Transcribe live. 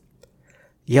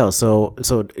Yo, so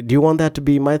do you want that to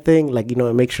be my thing? Like,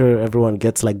 make sure everyone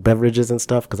gets like beverages and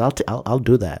stuff, because I'll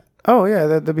do that. Oh yeah,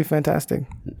 that'd be fantastic.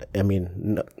 I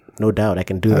mean, no doubt I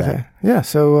can do that. Yeah.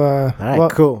 So All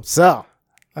right, cool. So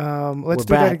let's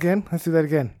do that again. Let's do that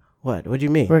again. What do you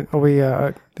mean? Are we?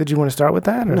 Did you want to start with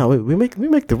that? Or? No, we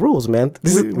make the rules, man.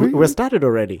 We're started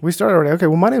already. We started already. Okay.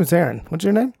 Well, my name is Aaron. What's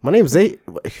your name? My name's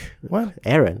What?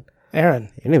 Aaron. Aaron.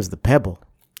 Your name's the Pebble.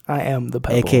 I am the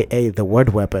Pebble. AKA the word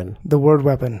weapon. The word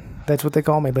weapon. That's what they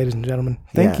call me, ladies and gentlemen.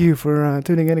 Thank you for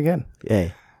tuning in again.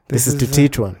 Hey, this is to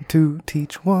teach one. To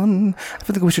teach one. I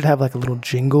think we should have like a little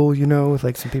jingle, with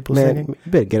like some people singing. Man,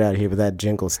 you better get out of here with that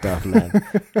jingle stuff, man.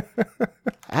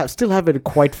 I still haven't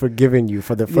quite forgiven you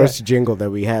for the first jingle that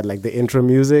we had, like the intro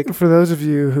music. For those of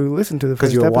you who listened to the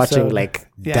first episode. Because you were watching like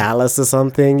Dallas or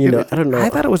something, I don't know. I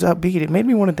thought it was upbeat. It made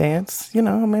me want to dance. You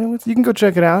can go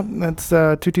check it out. That's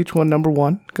To Teach One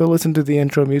 #1. Go listen to the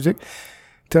intro music.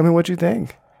 Tell me what you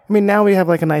think. I mean, now we have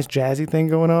like a nice jazzy thing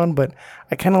going on, but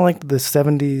I kind of like the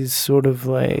 70s sort of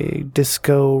like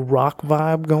disco rock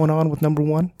vibe going on with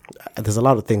 #1. There's a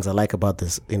lot of things I like about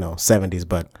this, 70s,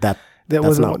 but that's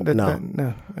wasn't not,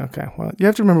 no. Okay. Well, you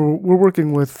have to remember we're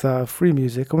working with free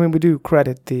music. I mean, we do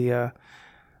credit the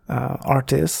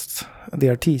artist,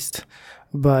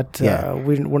 but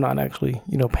we're not actually,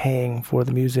 paying for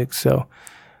the music. So,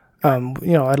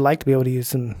 I'd like to be able to use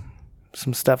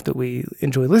some stuff that we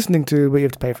enjoy listening to, but you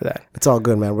have to pay for that. It's all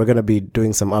good, man. We're going to be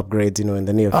doing some upgrades, in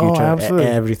the near future. Oh, absolutely.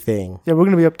 Everything. Yeah, we're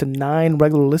going to be up to 9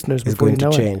 regular listeners before you know it.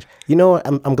 It's going to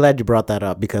change. I'm glad you brought that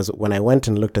up, because when I went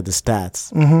and looked at the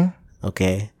stats,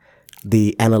 okay,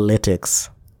 the analytics,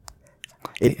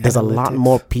 there's a lot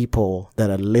more people that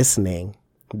are listening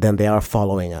than they are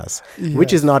following us,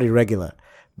 which is not irregular.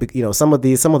 Some of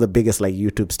the biggest like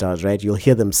YouTube stars, right? You'll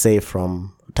hear them say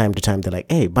from time to time, they're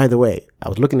like, hey, by the way, I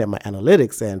was looking at my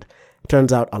analytics and it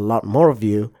turns out a lot more of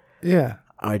you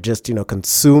are just,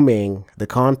 consuming the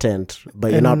content,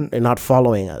 but you're not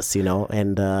following us, we'd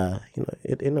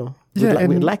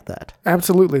like that.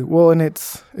 Absolutely. Well, and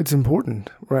it's important,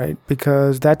 right?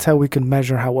 Because that's how we can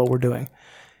measure how well we're doing.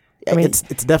 I mean,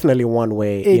 it's definitely one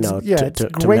way, it's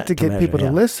great to get people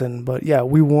to listen, but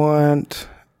we want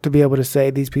to be able to say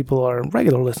these people are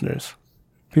regular listeners.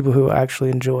 People who actually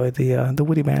enjoy the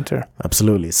witty banter.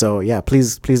 Absolutely. So,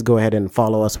 please go ahead and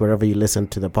follow us wherever you listen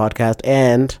to the podcast.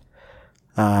 And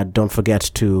don't forget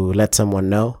to let someone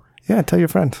know. Yeah, tell your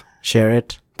friends. Share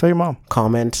it. Tell your mom.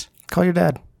 Comment. Call your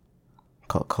dad.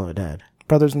 Call your dad.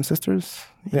 Brothers and sisters.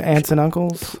 Aunts and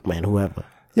uncles. Man, whoever.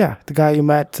 Yeah, the guy you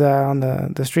met on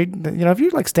the street. If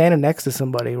you're like standing next to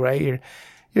somebody, right?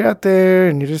 You're out there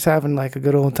and you're just having like a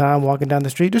good old time walking down the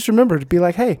street. Just remember to be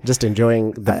like, hey. Just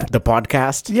enjoying the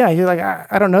podcast. Yeah, you're like,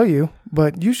 I don't know you,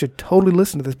 but you should totally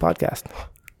listen to this podcast.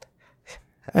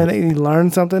 And you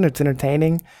learn something. It's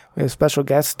entertaining. We have special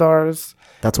guest stars.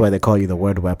 That's why they call you the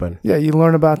word weapon. Yeah, you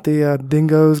learn about the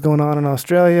dingoes going on in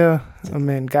Australia. I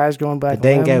mean, guys growing back. The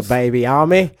dingo baby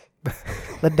army.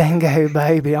 The dingo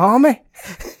baby army.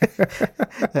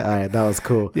 All right, that was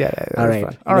cool. Yeah, all right.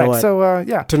 Fun. All right, so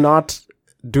to not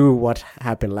do what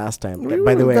happened last time.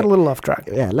 By the way, got a little off track.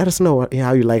 Yeah, let us know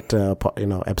how you liked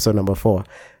episode #4.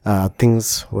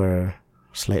 Things were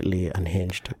slightly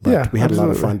unhinged, but we had a lot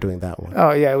of fun doing that one.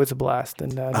 Oh yeah, it was a blast.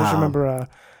 And just remember,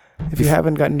 if you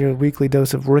haven't gotten your weekly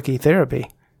dose of rookie therapy,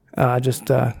 just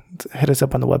hit us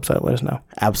up on the website. Let us know.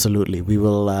 Absolutely, we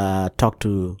will talk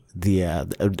to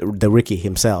the Ricky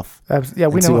himself. We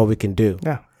and see what we can do.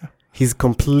 Yeah. He's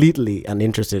completely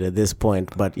uninterested at this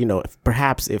point, but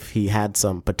perhaps if he had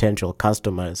some potential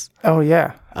customers, from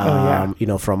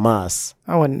us.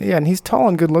 Oh, and he's tall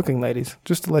and good looking, ladies.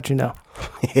 Just to let you know,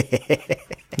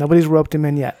 nobody's roped him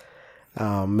in yet.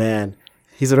 Oh man,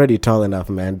 he's already tall enough,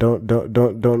 man. Don't.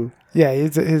 Yeah,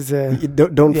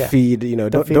 don't feed.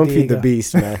 Don't feed the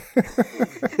beast, man.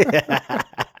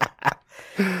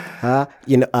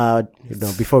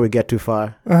 Before we get too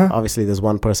far, obviously there's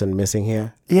one person missing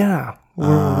here. Yeah,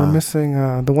 we're missing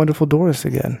the wonderful Doris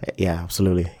again. Yeah,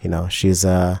 absolutely. She's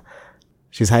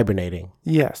hibernating.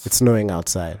 Yes, it's snowing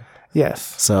outside.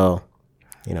 Yes, so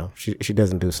she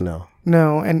doesn't do snow.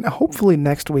 No, and hopefully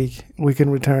next week we can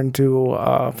return to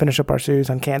finish up our series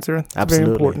on cancer. It's absolutely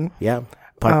very important. Yeah,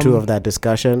 part 2 of that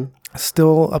discussion.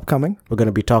 Still upcoming. We're going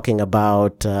to be talking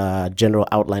about general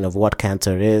outline of what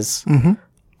cancer is. Mm-hmm.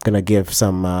 Going to give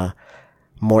some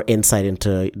more insight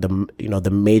into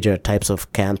the major types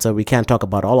of cancer. We can't talk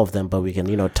about all of them, but we can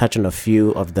touch on a few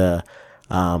of the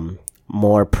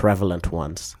more prevalent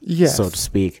ones, so to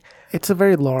speak. It's a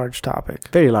very large topic.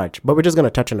 Very large, but we're just going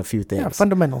to touch on a few things. Yeah,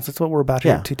 fundamentals. That's what we're about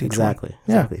here to teach. Exactly.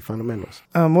 Fundamentals.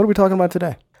 What are we talking about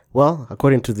today? Well,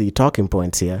 according to the talking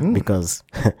points here, because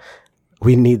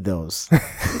we need those.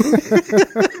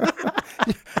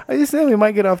 Are you saying we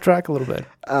might get off track a little bit?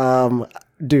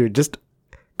 Dude, just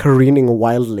careening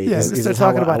wildly. Yeah, they're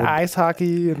talking about ice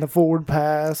hockey and the forward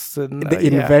pass and the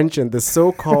invention, the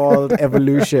so-called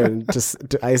evolution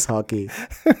to ice hockey.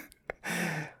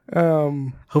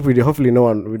 Hopefully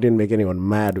we didn't make anyone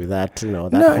mad with that,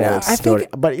 that whole story.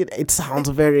 But it sounds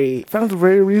very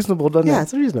reasonable, doesn't it? Yeah,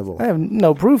 it's reasonable. I have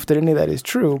no proof that any of that is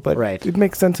true, but right. It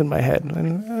makes sense in my head,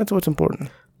 and that's what's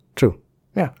important. True.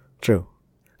 Yeah. True.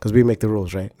 Because we make the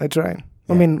rules, right? That's right.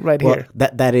 Yeah. I mean, here.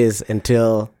 That is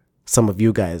until some of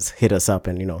you guys hit us up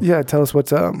and, Yeah, tell us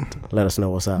what's up. Let us know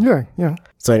what's up. Yeah.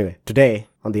 So anyway, today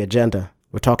on the agenda,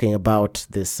 we're talking about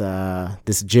this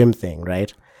gym thing,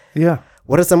 right? Yeah.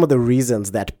 What are some of the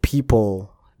reasons that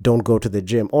people don't go to the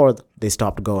gym or they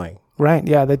stopped going? Right.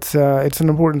 Yeah, that's it's an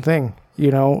important thing.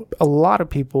 A lot of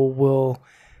people will.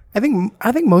 I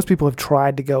think most people have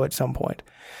tried to go at some point.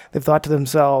 They've thought to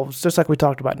themselves, just like we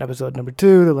talked about in episode number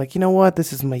 2, they're like, you know what?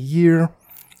 This is my year.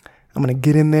 I'm going to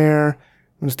get in there.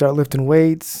 I'm going to start lifting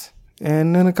weights.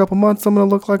 And in a couple months, I'm going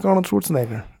to look like Arnold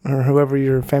Schwarzenegger or whoever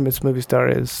your famous movie star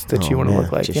is that you want to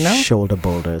look like, just shoulder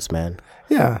boulders, man.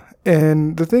 Yeah.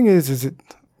 And the thing is it,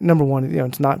 number one,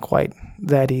 it's not quite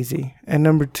that easy. And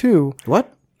number 2.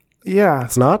 What? Yeah.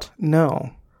 It's not?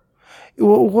 No.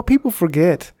 What people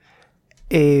forget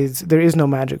is there is no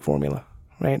magic formula,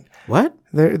 right? What?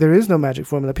 There is no magic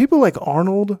formula. People like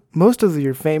Arnold, most of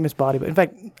your famous bodybuilders, in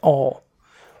fact, all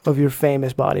of your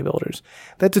famous bodybuilders,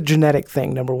 that's a genetic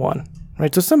thing, number one,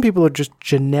 right? So some people are just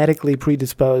genetically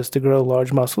predisposed to grow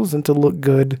large muscles and to look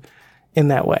good in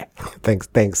that way.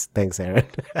 Thanks, Aaron.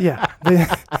 Yeah,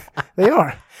 they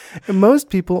are. And most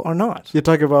people are not. You're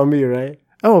talking about me, right?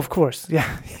 Oh, of course. Yeah,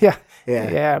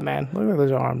 man. Look at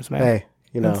those arms, man. Hey,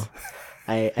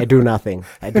 I do nothing.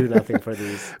 I do nothing for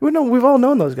these. Well, no, we've all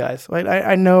known those guys. Right?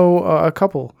 I know a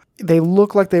couple. They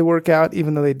look like they work out,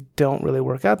 even though they don't really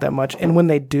work out that much. And when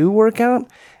they do work out,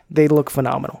 they look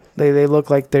phenomenal. They look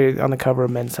like they're on the cover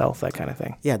of Men's Health, that kind of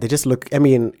thing. Yeah, they just look,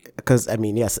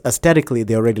 yes, aesthetically,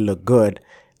 they already look good.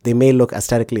 They may look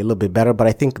aesthetically a little bit better, but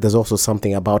I think there's also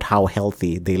something about how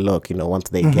healthy they look, once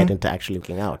they get into actually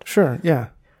looking out. Sure, yeah.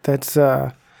 That's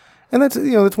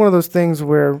it's one of those things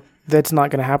where that's not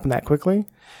going to happen that quickly.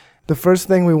 The first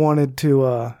thing we wanted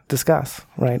to discuss,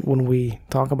 right, when we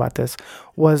talk about this,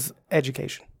 was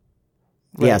education.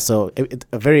 Right? Yeah, so it's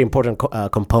a very important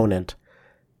component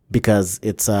because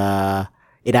it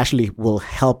actually will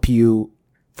help you,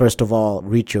 first of all,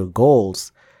 reach your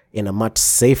goals in a much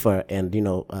safer and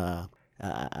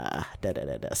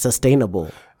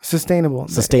sustainable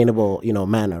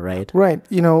manner, right? Right.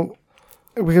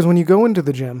 Because when you go into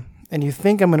the gym and you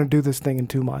think I'm going to do this thing in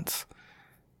 2 months,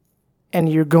 and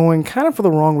you're going kind of for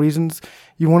the wrong reasons,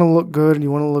 you want to look good and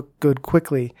you want to look good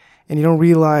quickly, and you don't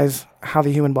realize how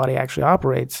the human body actually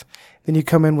operates, then you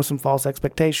come in with some false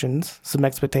expectations, some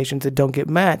expectations that don't get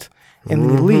met, and then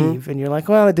you leave, and you're like,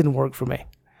 well, it didn't work for me.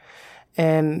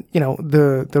 And,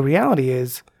 the reality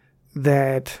is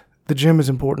that the gym is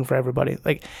important for everybody.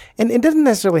 And it doesn't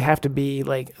necessarily have to be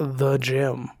like the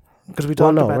gym. Because we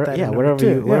talked about that. Yeah,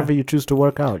 wherever you choose to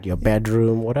work out, your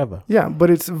bedroom, whatever. Yeah, but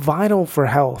it's vital for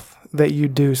health that you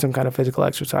do some kind of physical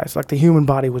exercise. Like the human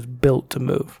body was built to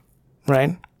move,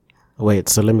 right? Wait,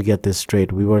 so let me get this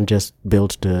straight. We weren't just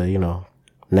built to,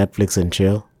 Netflix and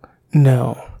chill?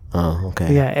 No. Oh,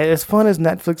 okay. Yeah, as fun as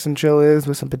Netflix and chill is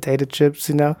with some potato chips,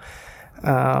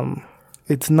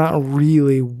 it's not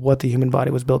really what the human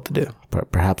body was built to do.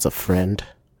 Perhaps a friend?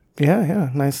 Yeah,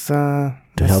 nice.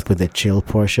 To help with the chill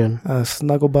portion?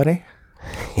 Snuggle bunny.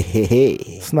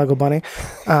 Hey. Snuggle bunny.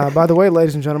 By the way,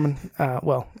 ladies and gentlemen,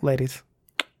 ladies,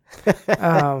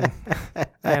 I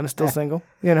am still single.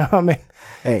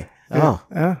 Hey.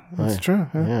 That's true.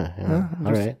 Yeah.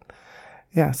 All right.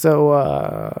 Yeah. So.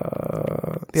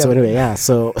 So anyway, yeah.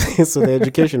 So the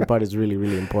education part is really,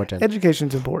 really important.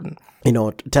 Education's important.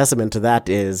 Testament to that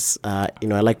is, I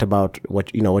liked about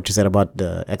what you said about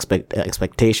the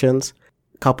expectations,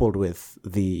 coupled with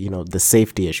the the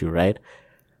safety issue, right?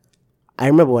 I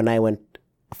remember when I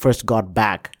first got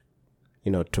back,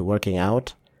 to working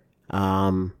out.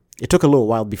 It took a little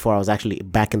while before I was actually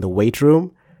back in the weight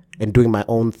room and doing my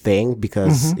own thing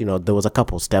because there was a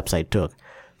couple steps I took.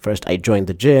 First, I joined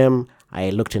the gym. I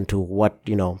looked into what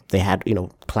they had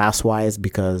class wise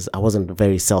because I wasn't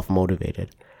very self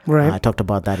motivated. Right. I talked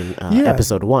about that in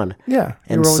episode 1. Yeah.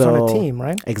 And you were always on a team,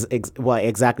 right? Well,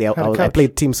 exactly. I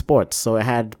played team sports, so I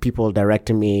had people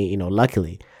directing me,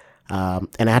 luckily. And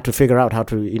I had to figure out how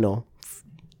to,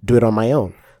 do it on my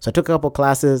own. So I took a couple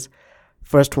classes.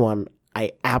 First one,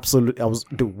 I was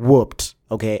whooped.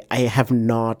 Okay.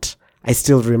 I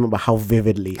still remember how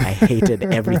vividly I hated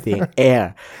everything.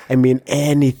 Air. I mean,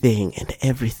 anything and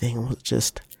everything was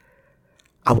just,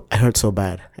 I hurt so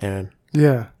bad, Aaron.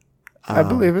 Yeah. I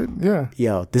believe it. Yeah.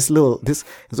 Yeah. It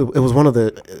was one of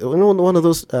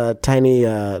those tiny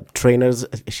trainers.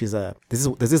 There's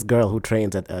this girl who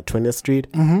trains at 20th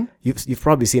Street. Mm-hmm. You've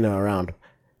probably seen her around.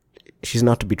 She's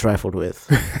not to be trifled with.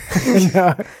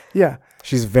 Yeah.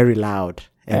 She's very loud.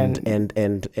 And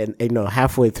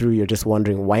halfway through you're just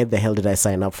wondering, why the hell did I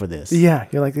sign up for this? Yeah,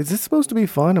 you're like, is this supposed to be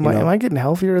fun? Am I getting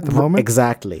healthier at the moment?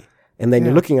 Exactly. And then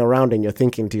you're looking around and you're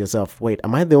thinking to yourself, wait,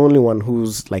 am I the only one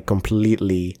who's like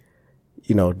completely,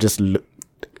 just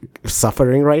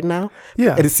suffering right now?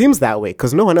 Yeah. And it seems that way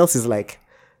because no one else is like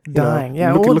dying.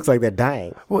 It looks like they're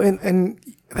dying. Well, and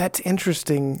that's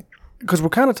interesting because we're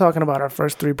kind of talking about our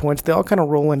first 3 points. They all kind of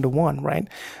roll into one, right?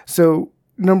 So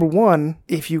number one,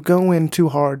 if you go in too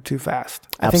hard, too fast,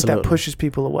 I think that pushes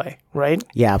people away, right?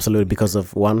 Yeah, absolutely. Because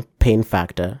of one, pain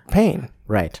factor. Pain.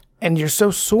 Right. And you're so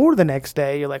sore the next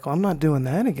day, you're like, well, I'm not doing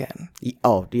that again.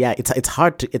 Oh, yeah. It's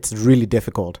hard it's really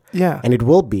difficult. Yeah. And it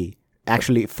will be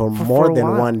actually for more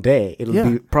than one day. It'll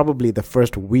be probably the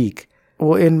first week.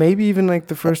 Well, and maybe even like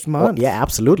the first month. Yeah,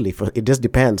 absolutely. It just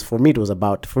depends. For me,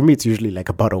 it's usually like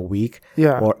about a week.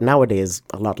 Yeah. Or nowadays,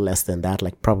 a lot less than that.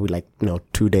 Like probably like,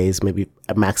 2 days, maybe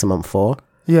a maximum 4.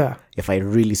 Yeah. If I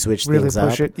really switch things up.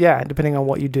 Really push it. Yeah, depending on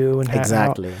what you do. And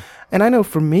exactly. And I know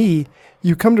for me,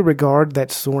 you come to regard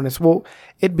that soreness. Well,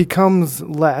 it becomes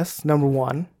less, number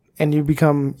one, and you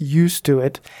become used to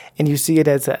it, and you see it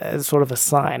as sort of a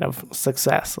sign of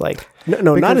success. Like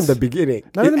no, not in the beginning.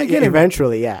 Not in the beginning.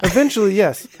 Eventually, yeah. Eventually,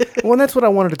 yes. Well, and that's what I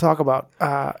wanted to talk about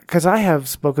because I have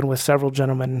spoken with several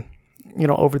gentlemen,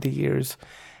 over the years,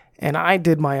 and I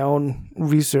did my own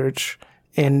research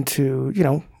into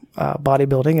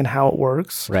bodybuilding and how it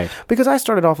works. Right. Because I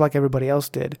started off like everybody else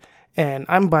did, and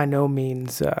I'm by no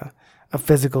means a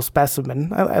physical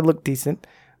specimen. I look decent,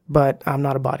 but I'm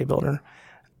not a bodybuilder.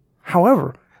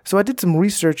 However, so I did some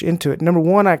research into it. Number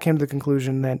one, I came to the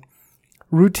conclusion that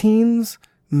routines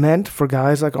meant for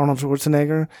guys like Arnold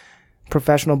Schwarzenegger,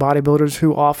 professional bodybuilders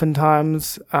who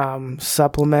oftentimes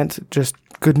supplement just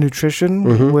good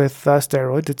nutrition with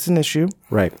steroids. It's an issue.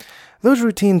 Right. Those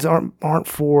routines aren't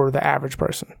for the average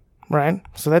person, right?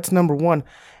 So that's number one.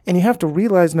 And you have to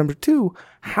realize, number two,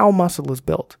 how muscle is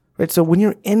built, right? So when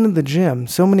you're in the gym,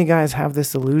 so many guys have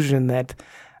this illusion that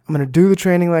I'm going to do the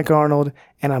training like Arnold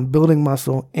and I'm building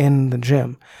muscle in the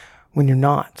gym when you're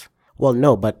not. Well,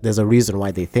 no, but there's a reason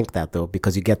why they think that, though,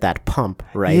 because you get that pump,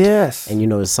 right? Yes. And,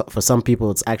 for some people,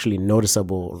 it's actually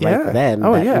noticeable right then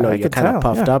that, you're kind of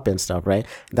puffed up and stuff, right?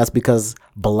 That's because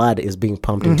blood is being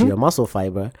pumped into your muscle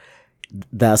fiber.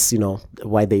 That's,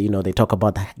 why they talk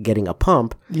about getting a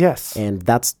pump. Yes. And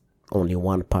that's only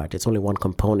one part. It's only one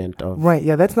component of... Right,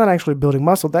 yeah, that's not actually building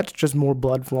muscle. That's just more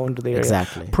blood flowing to the area.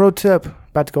 Exactly. Pro tip,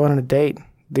 about to go on a date,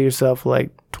 do yourself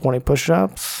like 20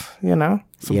 push-ups, some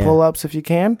pull-ups if you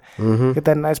can. Mm-hmm. Get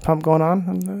that nice pump going on.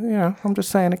 And, I'm just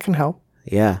saying it can help.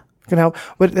 Yeah. It can help.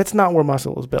 But that's not where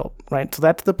muscle is built, right? So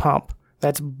that's the pump.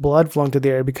 That's blood flowing to the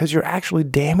area because you're actually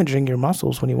damaging your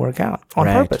muscles when you work out on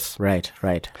purpose. Right.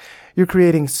 You're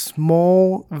creating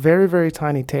small, very, very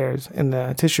tiny tears in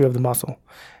the tissue of the muscle.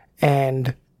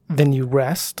 And then you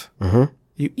rest,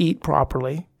 you eat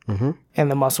properly, and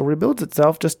the muscle rebuilds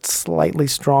itself just slightly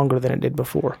stronger than it did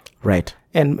before. Right.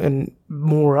 And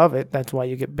more of it, that's why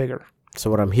you get bigger.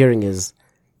 So what I'm hearing is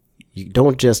you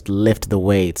don't just lift the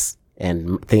weights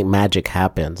and think magic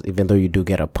happens, even though you do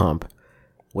get a pump.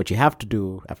 What you have to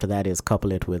do after that is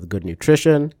couple it with good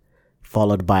nutrition,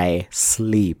 followed by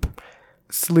sleep.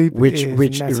 Sleep which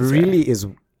necessary. Really is,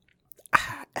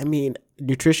 I mean,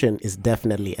 nutrition is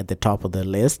definitely at the top of the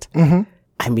list.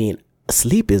 I mean,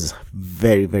 sleep is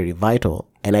very, very vital.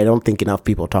 And I don't think enough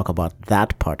people talk about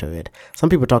that part of it. Some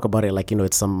people talk about it like,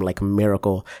 it's some like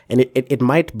miracle. And it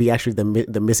might be actually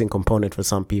the missing component for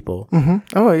some people.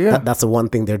 Oh, yeah. That's the one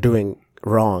thing they're doing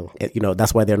wrong.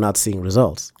 That's why they're not seeing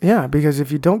results. Yeah, because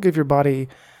if you don't give your body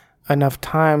enough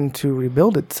time to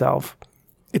rebuild itself,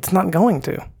 it's not going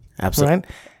to. Absolutely. Right?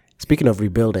 Speaking of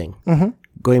rebuilding,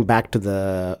 going back to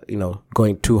the,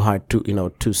 going too hard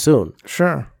too soon.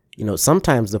 Sure.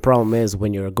 Sometimes the problem is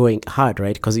when you're going hard,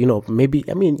 right? Because, you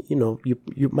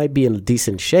might be in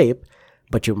decent shape,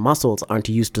 but your muscles aren't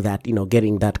used to that,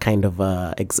 getting that kind of,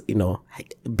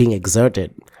 being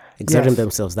exerting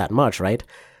themselves that much, right?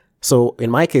 So in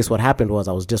my case, what happened was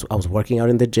I was working out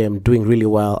in the gym, doing really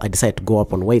well. I decided to go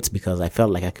up on weights because I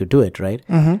felt like I could do it, right?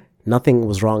 Nothing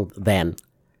was wrong then.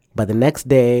 But the next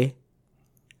day,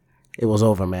 it was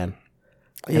over, man.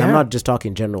 And I'm not just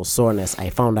talking general soreness. I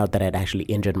found out that I'd actually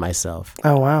injured myself.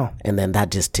 Oh, wow. And then that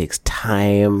just takes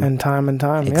time. And time.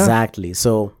 Exactly. Yeah.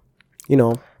 So,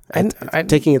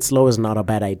 taking it slow is not a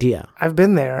bad idea. I've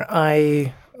been there.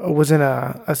 I was in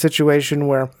a situation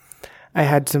where I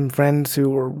had some friends who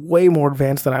were way more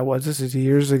advanced than I was. This is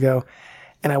years ago.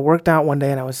 And I worked out one day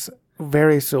and I was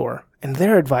very sore. And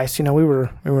their advice, we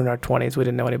were in our 20s. We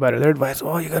didn't know any better. Their advice,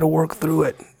 you got to work through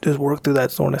it. Just work through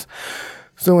that soreness.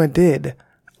 So I did.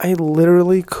 I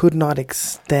literally could not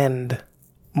extend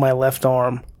my left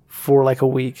arm for like a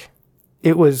week.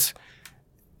 It was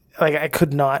like I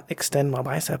could not extend my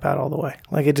bicep out all the way.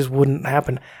 Like it just wouldn't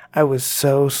happen. I was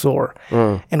so sore.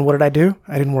 And what did I do?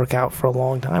 I didn't work out for a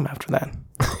long time after that.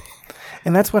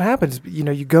 And that's what happens.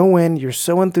 You go in, you're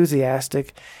so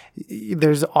enthusiastic.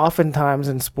 There's oftentimes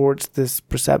in sports this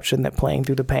perception that playing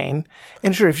through the pain.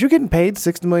 And sure, if you're getting paid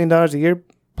 $60 million a year,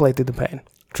 play through the pain.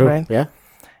 True. Right? Yeah.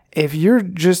 If you're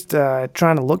just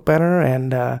trying to look better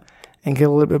and get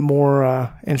a little bit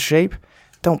more in shape,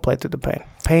 don't play through the pain.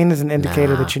 Pain is an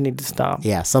indicator that you need to stop.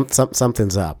 Yeah,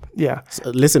 something's up. Yeah.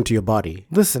 So listen to your body.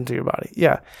 Listen to your body.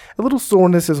 Yeah. A little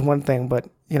soreness is one thing, but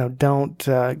don't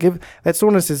give that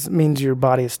soreness means your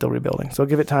body is still rebuilding. So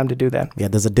give it time to do that. Yeah,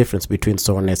 there's a difference between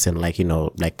soreness and like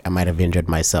I might have injured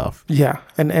myself. Yeah,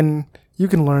 and you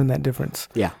can learn that difference.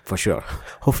 Yeah, for sure.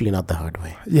 Hopefully not the hard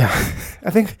way. Yeah, I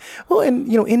think. Well, and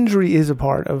injury is a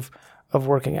part of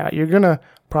working out. You're gonna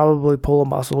probably pull a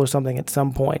muscle or something at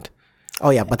some point. Oh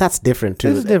yeah, but that's different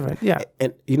too. It's different. Yeah,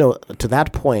 and to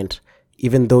that point,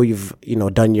 even though you've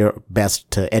done your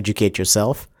best to educate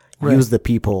yourself, use the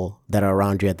people that are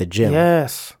around you at the gym.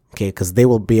 Yes. Okay, because they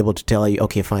will be able to tell you,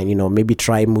 okay, fine, maybe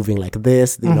try moving like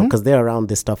this, because they're around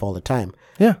this stuff all the time.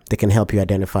 Yeah. They can help you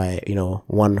identify,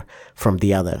 one from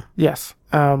the other. Yes.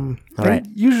 All right.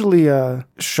 Usually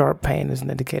sharp pain is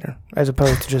an indicator as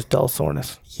opposed to just dull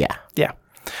soreness. Yeah. Yeah.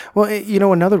 Well,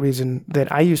 another reason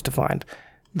that I used to find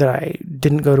that I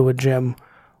didn't go to a gym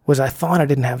was I thought I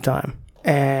didn't have time.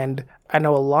 And I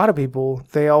know a lot of people,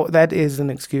 that is an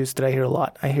excuse that I hear a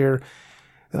lot. I hear,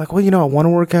 they're like, well, I want to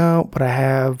work out, but I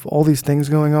have all these things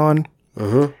going on.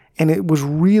 Mm-hmm. And it was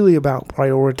really about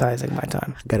prioritizing my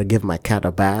time. Got to give my cat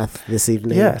a bath this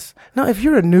evening. Yes. Now, if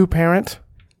you're a new parent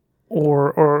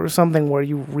or something where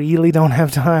you really don't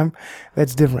have time,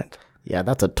 that's different. Yeah,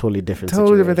 that's a totally different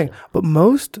thing. But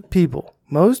most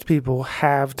people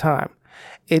have time.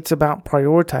 It's about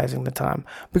prioritizing the time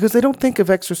because they don't think of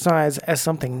exercise as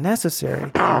something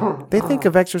necessary. They think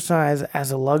of exercise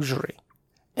as a luxury.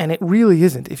 And it really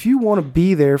isn't. If you want to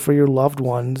be there for your loved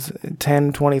ones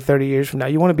 10, 20, 30 years from now,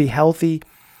 you want to be healthy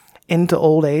into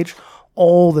old age,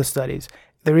 all the studies.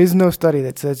 There is no study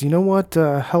that says, what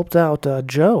helped out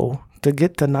Joe to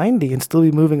get to 90 and still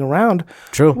be moving around.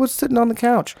 True. Was sitting on the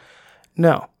couch.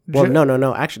 No. Well,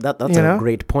 no. Actually, that's a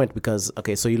great point because,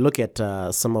 okay, so you look at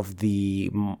some of the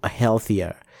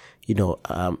healthier,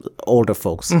 older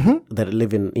folks that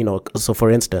live in, so for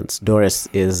instance, Doris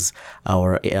is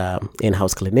our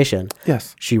in-house clinician.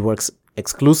 Yes. She works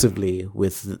exclusively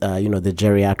with, the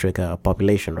geriatric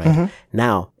population, right?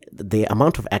 Now, the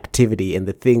amount of activity and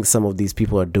the things some of these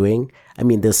people are doing, I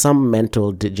mean, there's some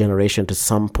mental degeneration to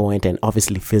some point and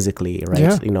obviously physically,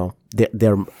 right? Yeah.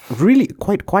 They're really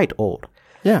quite old.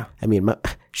 Yeah. I mean,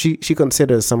 she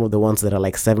considers some of the ones that are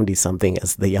like 70-something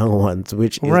as the young ones,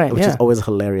 which is always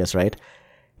hilarious, right?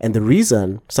 And the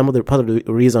reason, part of the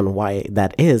reason why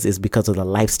that is because of the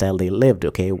lifestyle they lived,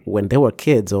 okay? When they were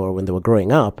kids or when they were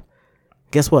growing up,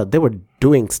 guess what? They were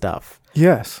doing stuff.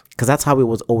 Yes. Because that's how it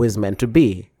was always meant to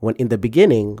be. When in the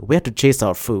beginning, we had to chase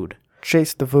our food.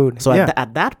 Chase the food. So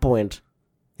at that point,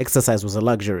 exercise was a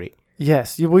luxury.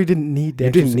 Yes, you didn't need to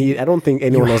exercise. I don't think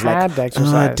anyone was like,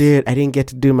 exercise. Oh, dude, I didn't get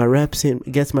to do my reps in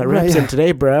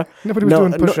today, bro. Nobody was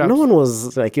doing push-ups. No one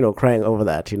was like, crying over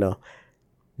that,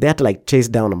 They had to like chase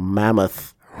down a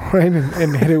mammoth. Right,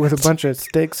 and hit it with a bunch of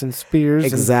sticks and spears.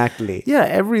 Exactly.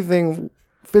 Everything,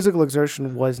 physical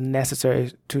exertion was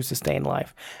necessary to sustain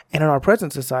life. And in our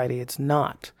present society, it's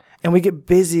not. And we get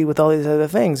busy with all these other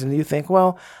things. And you think,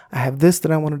 well, I have this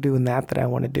that I want to do and that I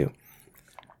want to do.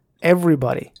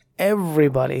 Everybody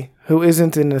who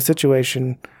isn't in a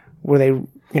situation where they,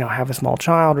 have a small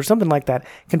child or something like that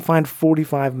can find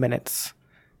 45 minutes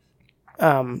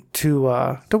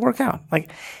to work out.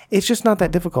 Like, it's just not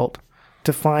that difficult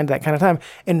to find that kind of time.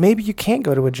 And maybe you can't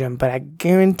go to a gym, but I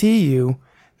guarantee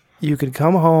you could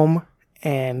come home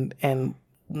and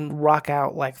rock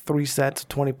out like 3 sets of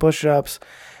 20 push-ups,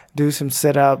 do some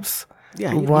sit-ups,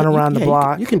 run around the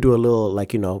block. You can do a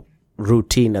little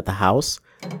routine at the house.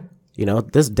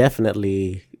 There's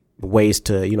definitely ways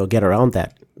to, get around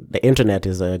that. The internet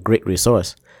is a great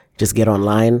resource. Just get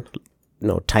online,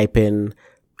 type in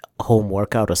home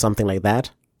workout or something like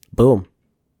that. Boom.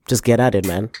 Just get at it,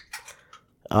 man.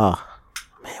 Oh,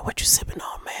 man, what you sipping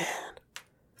on, man?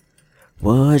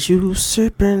 What you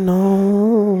sipping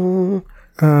on?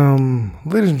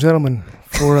 Ladies and gentlemen,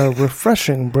 for a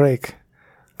refreshing break,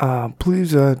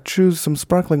 please choose some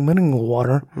sparkling mineral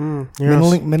water.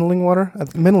 Yes. Mineral water?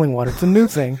 Mineral water. It's a new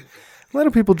thing. A lot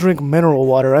of people drink mineral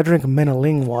water. I drink mineral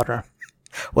water.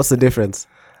 What's the difference?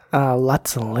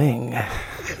 Lots of ling.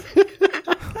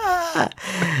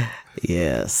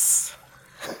 Yes.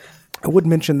 I would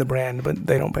mention the brand, but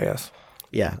they don't pay us.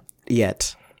 Yeah,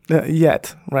 yet.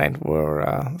 Yet, right.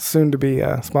 We're soon to be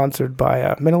sponsored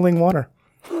by Mineral water.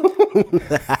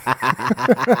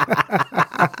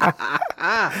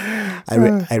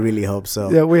 I really hope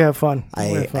so. Yeah, we have fun.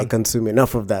 I consume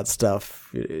enough of that stuff.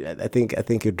 I think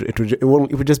it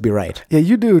would just be right. Yeah,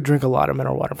 you do drink a lot of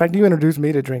mineral water. In fact, you introduced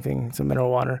me to drinking some mineral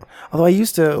water. Although I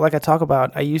used to, like I talk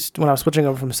about, when I was switching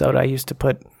over from soda, I used to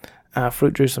put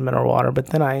fruit juice and mineral water, but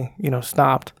then I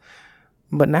stopped.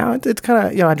 But now it's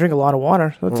kind of I drink a lot of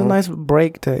water, so it's a nice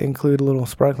break to include a little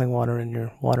sparkling water in your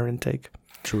water intake.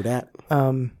 True that.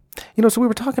 So we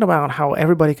were talking about how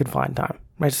everybody could find time,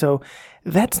 right? So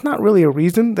that's not really a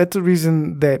reason. That's a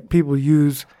reason that people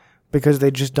use because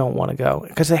they just don't want to go,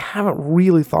 because they haven't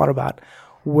really thought about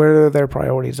where their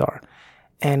priorities are.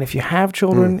 And if you have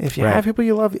children, if you have people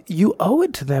you love, you owe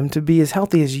it to them to be as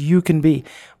healthy as you can be.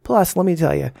 Plus, let me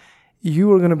tell you,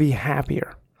 you are going to be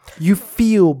happier. You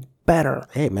feel better.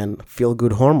 Hey, man, feel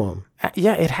good hormone.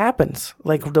 Yeah, it happens.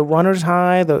 Like the runner's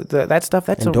high, that stuff,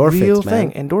 that's endorphins, a real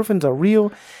man. thing. Endorphins are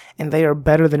real, and they are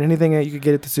better than anything that you could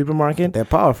get at the supermarket. They're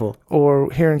powerful. Or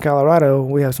here in Colorado,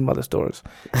 we have some other stores.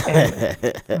 And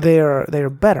they are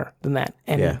better than that.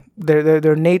 And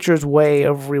they're nature's way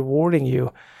of rewarding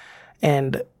you,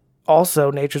 and also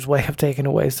nature's way of taking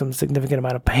away some significant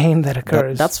amount of pain that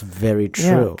occurs. That's very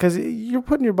true. Because you're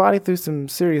putting your body through some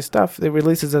serious stuff that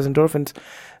releases those endorphins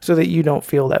so that you don't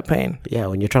feel that pain. Yeah,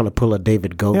 when you're trying to pull a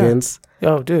David Goggins. Yeah.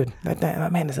 Oh, dude,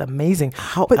 that man is amazing.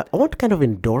 What kind of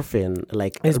endorphin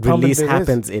release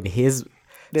happens in his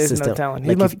system? No telling.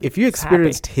 If you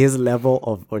experienced his level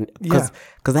of, because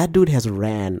that dude has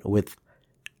ran with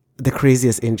the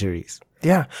craziest injuries.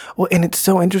 Yeah. Well, and it's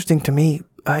so interesting to me,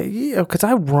 because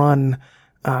I run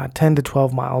 10 to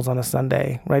 12 miles on a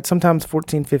Sunday, right? Sometimes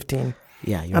 14, 15.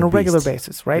 Yeah, on a regular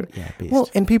basis, right? Yeah, beast. Well,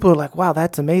 and people are like, wow,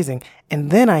 that's amazing. And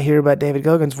then I hear about David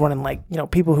Goggins running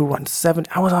people who run 7.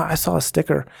 I saw a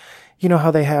sticker. You know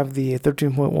how they have the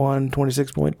 13.1,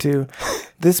 26.2.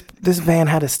 This van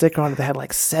had a sticker on it that had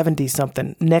like 70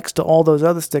 something next to all those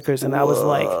other stickers, and I was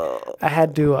like, I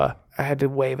had to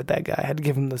wave at that guy. I had to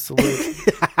give him the salute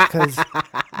because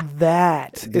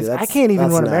I can't even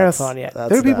run a marathon yet.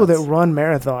 There are people that run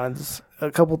marathons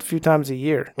a few times a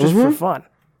year just for fun.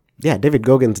 Yeah, David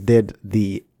Goggins did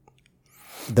the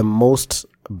most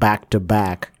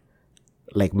back-to-back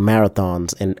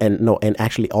marathons and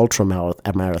actually ultra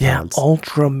marathons. Yeah,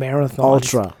 ultra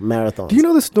marathons. Do you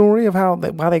know the story of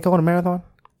why they call it a marathon?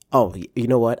 Oh, you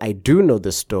know what? I do know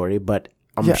this story, but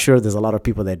I'm sure there's a lot of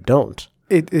people that don't.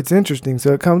 It's interesting.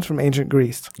 So it comes from ancient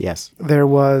Greece. Yes. There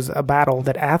was a battle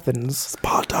that Athens...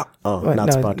 Sparta. Oh,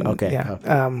 not Sparta. Okay. Yeah.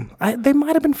 Okay. They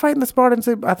might have been fighting the Spartans.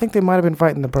 I think they might have been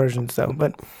fighting the Persians, though.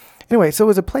 But anyway, so it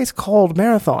was a place called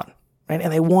Marathon, right?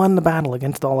 And they won the battle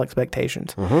against all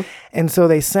expectations. Mm-hmm. And so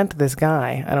they sent this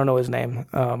guy, I don't know his name,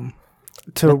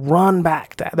 to run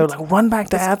back to... They were like, run back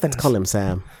to Athens. Let's call him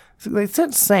Sam. So they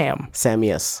sent Sam.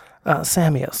 Samius.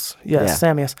 Samius. Yes,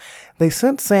 yeah. Samius. They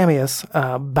sent Samius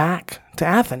back to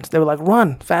Athens. They were like,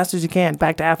 run fast as you can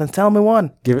back to Athens. Tell him we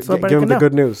won. Give him the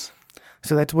good news.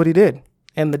 So that's what he did.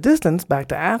 And the distance back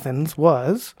to Athens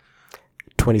was...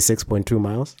 26.2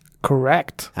 miles.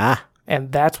 Correct.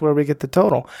 And that's where we get the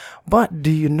total. But do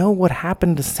you know what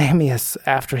happened to Samius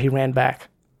after he ran back?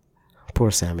 Poor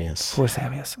Samius.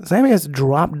 Samius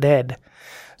dropped dead.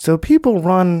 So people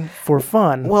run for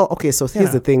fun. Well, okay, so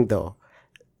here's the thing, though.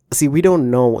 See, we don't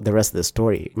know the rest of the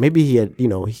story. Maybe he had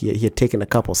taken a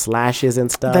couple slashes and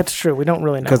stuff. That's true. We don't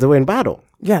really know. Because they were in battle.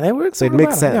 Yeah, they were. So it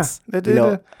makes sense.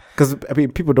 Yeah, because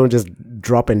people don't just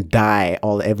drop and die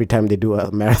every time they do a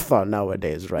marathon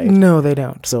nowadays, right? No, they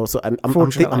don't. So I'm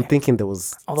thinking there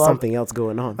was something else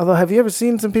going on. Although, have you ever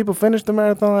seen some people finish the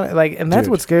marathon? And that's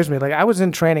what scares me. I was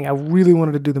in training. I really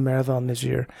wanted to do the marathon this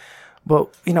year,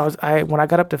 but when I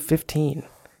got up to 15.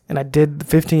 And I did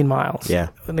 15 miles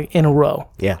in a row.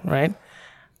 Yeah. Right?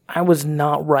 I was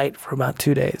not right for about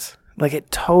 2 days. It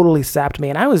totally sapped me.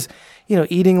 And I was,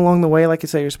 eating along the way like you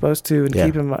say you're supposed to and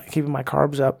keeping my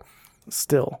carbs up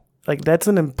still. That's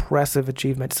an impressive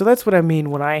achievement. So that's what I mean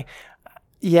when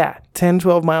yeah, 10,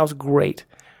 12 miles, great.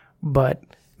 But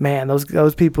man,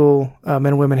 those people, men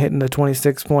and women hitting the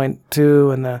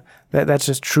 26.2 and that's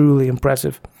just truly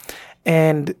impressive.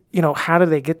 And, how did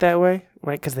they get that way?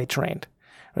 Right? Because they trained.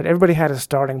 Right? Everybody had a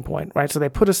starting point, right? So they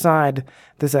put aside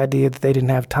this idea that they didn't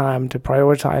have time to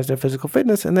prioritize their physical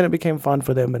fitness, and then it became fun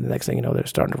for them. And the next thing you know, they're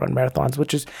starting to run marathons,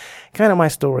 which is kind of my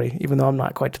story, even though I'm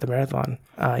not quite to the marathon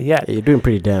yet. You're doing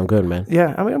pretty damn good, man.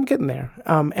 Yeah, I mean, I'm getting there.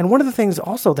 And one of the things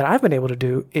also that I've been able to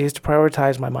do is to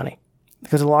prioritize my money.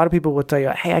 Because a lot of people will tell you,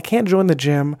 hey, I can't join the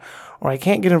gym or I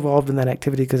can't get involved in that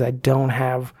activity because I don't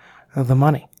have the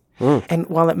money. And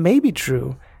while it may be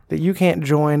true that you can't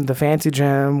join the fancy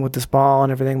gym with the spa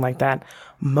and everything like that,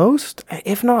 most,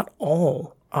 if not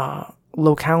all,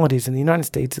 localities in the United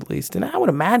States at least, and I would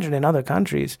imagine in other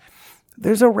countries,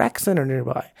 there's a rec center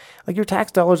nearby. Like your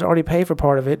tax dollars already pay for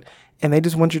part of it, and they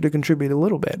just want you to contribute a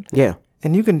little bit. Yeah.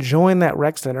 And you can join that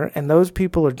rec center, and those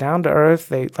people are down to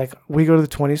earth. We go to the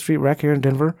 20th Street Rec here in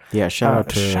Denver. Yeah, shout out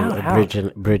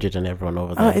to Bridget and everyone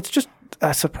over there. It's just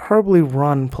a superbly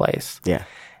run place. Yeah.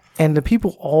 And the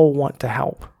people all want to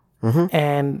help. Mm-hmm.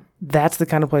 And that's the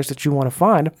kind of place that you want to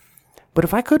find. But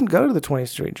if I couldn't go to the 20th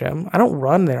Street gym, I don't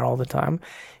run there all the time.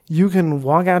 You can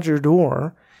walk out your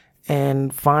door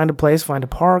and find a place, find a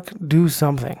park, do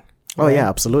something. Oh, right? Yeah,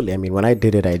 absolutely. I mean, when I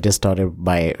did it, I just started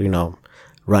by,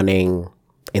 running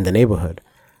in the neighborhood.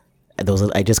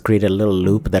 I just created a little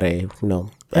loop that I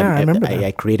remember that.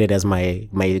 I created as my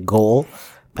goal.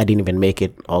 I didn't even make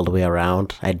it all the way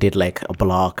around. I did like a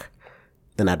block,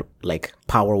 then I'd like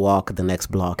power walk the next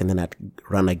block, and then I'd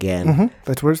run again. Mm-hmm.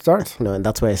 That's where it starts. And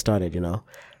that's where I started,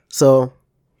 So,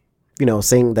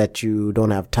 saying that you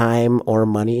don't have time or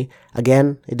money,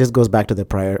 again, it just goes back to the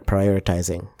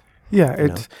prioritizing. Yeah,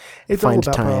 it's all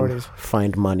about priorities.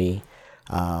 Find money.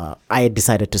 I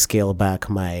decided to scale back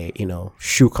my,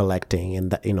 shoe collecting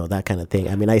and that, that kind of thing.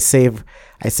 I mean, I save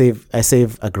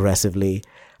aggressively.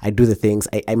 I do the things.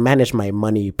 I manage my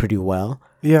money pretty well.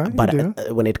 Yeah, but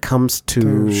when it comes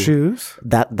to shoes,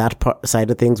 that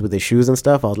side of things with the shoes and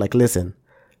stuff, I was like, listen,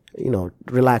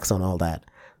 relax on all that.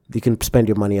 You can spend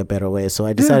your money a better way. So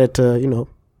I decided to,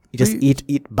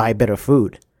 buy better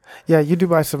food. Yeah, you do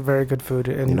buy some very good food,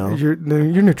 and your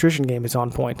nutrition game is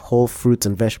on point. Whole fruits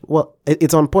and vegetables. Well,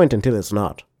 it's on point until it's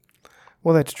not.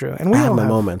 Well, that's true, and we all have my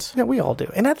moments. Yeah, we all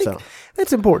do, and I think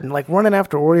that's important. Like running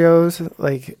after Oreos,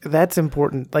 like that's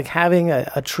important. Like having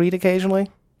a treat occasionally,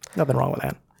 nothing wrong with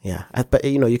that. Yeah, but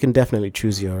you can definitely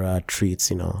choose your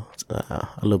treats. A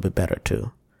little bit better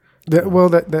too.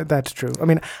 That's true. I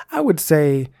mean, I would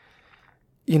say,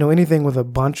 anything with a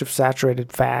bunch of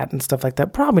saturated fat and stuff like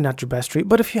that, probably not your best treat.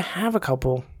 But if you have a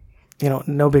couple,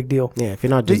 no big deal. Yeah, if you're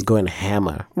not just going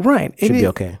hammer, right, should be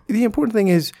okay. The important thing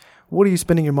is, what are you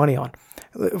spending your money on?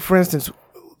 For instance,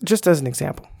 just as an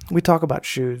example, we talk about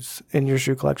shoes in your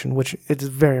shoe collection, which is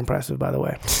very impressive, by the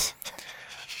way.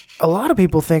 A lot of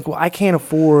people think, well, I can't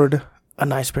afford a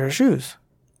nice pair of shoes.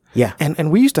 Yeah.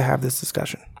 And we used to have this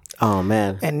discussion. Oh,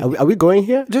 man. And are we going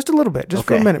here? Just a little bit,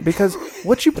 for a minute, because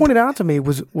what you pointed out to me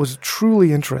was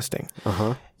truly interesting.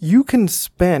 Uh-huh. You can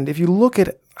spend, if you look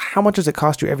at how much does it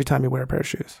cost you every time you wear a pair of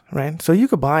shoes, right? So you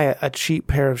could buy a cheap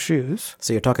pair of shoes.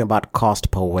 So you're talking about cost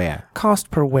per wear.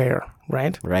 Cost per wear,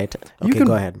 right? Right. Okay,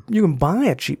 go ahead. You can buy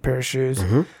a cheap pair of shoes,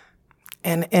 mm-hmm.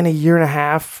 and in a year and a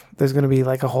half, there's going to be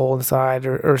like a hole inside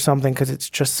or something because it's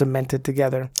just cemented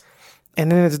together.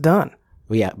 And then it's done.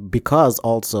 Yeah, because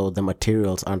also the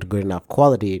materials aren't good enough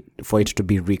quality for it to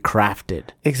be recrafted.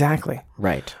 Exactly.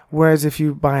 Right. Whereas if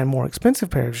you buy a more expensive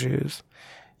pair of shoes,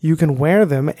 you can wear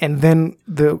them, and then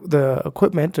the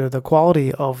equipment or the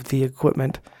quality of the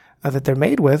equipment that they're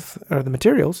made with, or the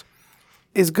materials,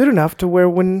 is good enough to where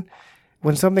when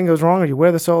something goes wrong or you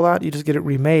wear the sole out, you just get it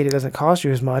remade. It doesn't cost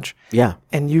you as much. Yeah.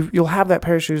 And you'll have that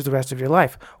pair of shoes the rest of your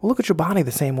life. Well, look at your body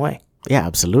the same way. Yeah,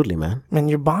 absolutely, man. And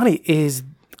your body is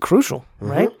crucial,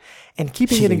 mm-hmm. right? And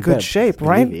keeping it in good shape,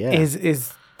 right,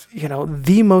 is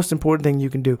the most important thing you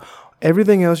can do.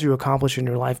 Everything else you accomplish in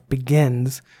your life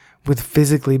begins with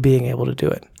physically being able to do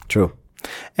it. True.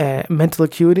 Mental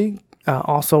acuity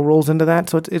also rolls into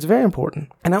that, so it's very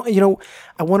important. And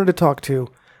I wanted to talk too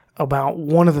about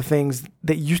one of the things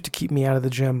that used to keep me out of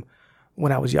the gym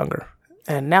when I was younger.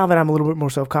 And now that I'm a little bit more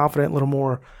self-confident, a little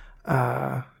more,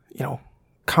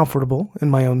 comfortable in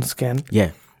my own skin.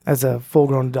 Yeah. As a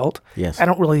full-grown adult, yes. I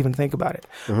don't really even think about it.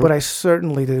 Mm-hmm. But I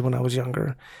certainly did when I was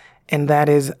younger. And that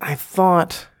is, I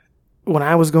thought when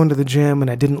I was going to the gym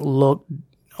and I didn't look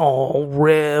all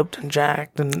ripped and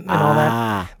jacked and all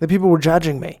that people were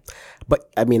judging me.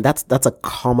 But I mean, that's a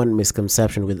common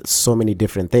misconception with so many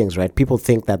different things, right? People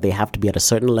think that they have to be at a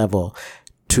certain level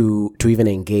to even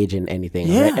engage in anything.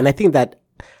 Yeah. Right? And I think that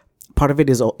part of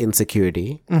it is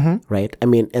insecurity, right? I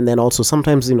mean, and then also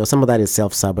sometimes, some of that is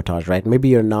self-sabotage, right? Maybe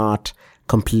you're not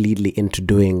completely into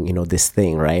doing, this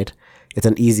thing, right? It's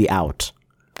an easy out.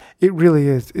 It really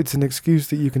is. It's an excuse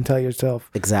that you can tell yourself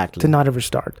exactly to not ever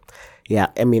start. Yeah.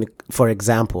 I mean, for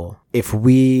example, if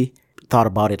we thought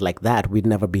about it like that, we'd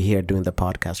never be here doing the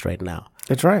podcast right now.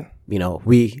 That's right.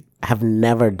 We have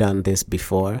never done this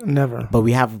before. Never. But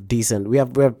we have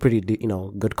pretty,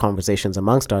 good conversations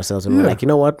amongst ourselves. And we're like, you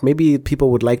know what? Maybe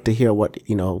people would like to hear what,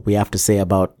 we have to say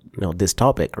about, this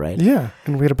topic, right? Yeah.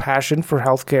 And we had a passion for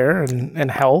healthcare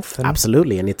and health. And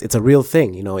absolutely. And it's a real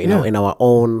thing, in our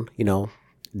own,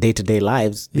 day-to-day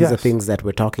lives. These are things that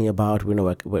we're talking about.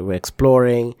 We're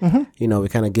exploring. We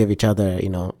kind of give each other,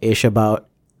 ish about,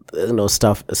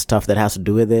 stuff that has to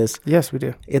do with this. Yes, we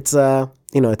do. It's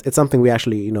it's something we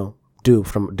actually do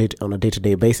on a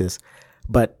day-to-day basis.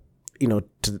 But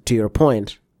to your point,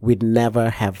 we'd never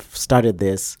have started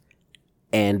this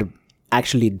and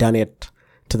actually done it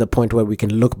to the point where we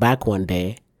can look back one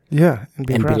day, and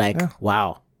be like,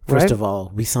 wow. First of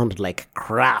all, we sounded like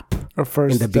crap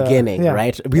in the beginning,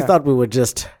 right? We thought we were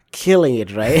just killing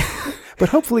it, right? But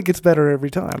hopefully it gets better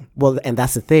every time. Well, and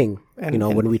that's the thing.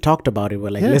 And when we talked about it, we're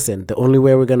like, listen, the only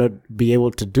way we're going to be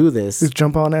able to do this is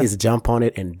jump on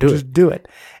it and do it. Just do it.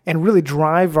 And really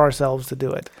drive ourselves to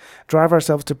do it. Drive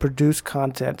ourselves to produce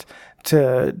content,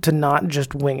 to not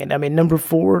just wing it. I mean, number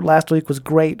 4 last week was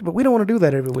great, but we don't want to do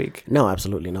that every week. No,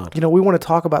 absolutely not. We want to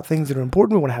talk about things that are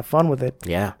important. We want to have fun with it.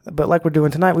 Yeah. But like we're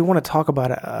doing tonight, we want to talk about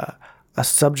a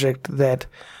subject that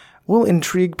will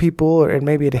intrigue people, or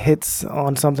maybe it hits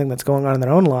on something that's going on in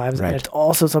their own lives, and it's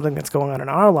also something that's going on in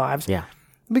our lives. Yeah.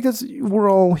 Because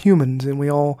we're all humans, and we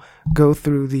all go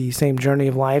through the same journey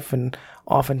of life, and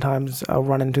oftentimes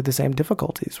run into the same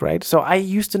difficulties, right? So I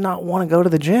used to not want to go to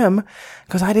the gym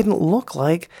because I didn't look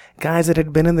like guys that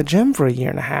had been in the gym for 1.5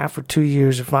 years or 2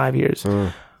 years or 5 years.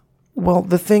 Well,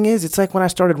 the thing is, it's like when I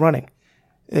started running.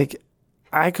 Like,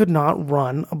 I could not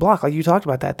run a block. Like you talked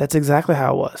about that. That's exactly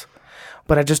how it was.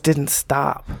 But I just didn't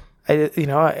stop.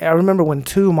 I remember when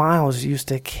 2 miles used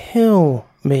to kill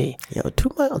me.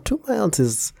 2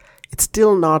 miles it's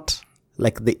still not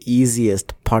like the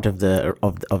easiest part of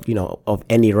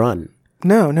any run.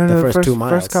 No. The first 2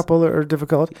 miles. First couple are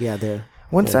difficult. Yeah, they're.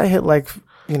 Once I hit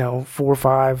 4 or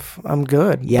 5, I'm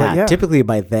good. Yeah, typically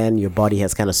by then your body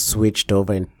has kind of switched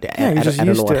over, and I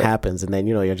don't know what happens, and then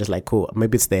you're just like, cool,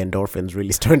 maybe it's the endorphins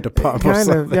really starting to pump. Kind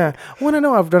of, yeah. Well, I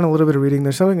know I've done a little bit of reading.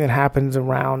 There's something that happens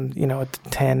around at the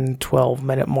 10, 12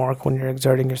 minute mark when you're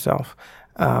exerting yourself,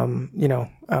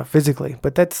 physically.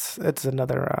 But that's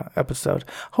another episode.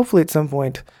 Hopefully, at some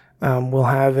point, we'll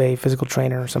have a physical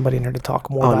trainer or somebody in here to talk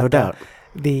more about no doubt.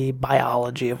 The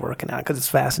biology of working out, because it's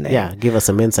fascinating. Yeah, give us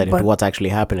some insight into what's actually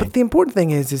happening. But the important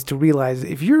thing is to realize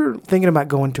if you're thinking about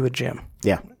going to a gym,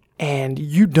 and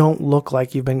you don't look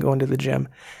like you've been going to the gym,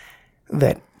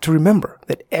 to remember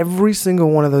that every single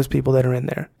one of those people that are in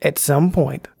there at some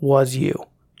point was you.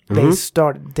 They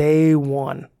started day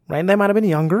one, right? They might have been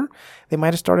younger. They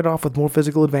might have started off with more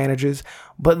physical advantages,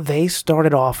 but they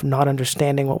started off not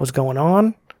understanding what was going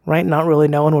on, right? Not really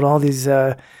knowing what all these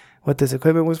what this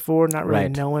equipment was for, not really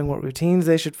knowing what routines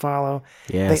they should follow.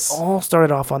 Yes. They all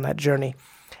started off on that journey.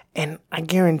 And I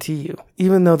guarantee you,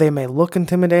 even though they may look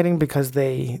intimidating because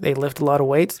they lift a lot of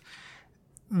weights,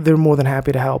 they're more than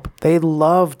happy to help. They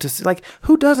love to see,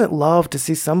 who doesn't love to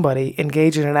see somebody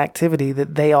engage in an activity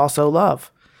that they also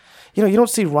love? You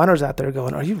don't see runners out there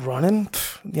going, are you running?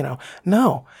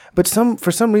 No. But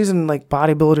for some reason, like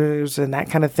bodybuilders and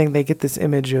that kind of thing, they get this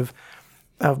image of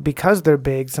because they're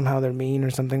big, somehow they're mean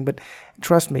or something. But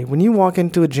trust me, when you walk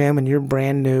into a gym and you're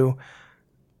brand new,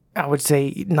 I would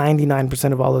say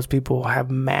 99% of all those people have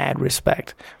mad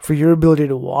respect for your ability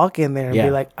to walk in there and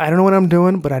be like, I don't know what I'm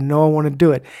doing, but I know I want to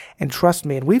do it. And trust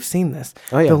me, and we've seen this.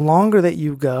 The longer that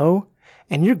you go,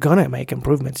 and you're going to make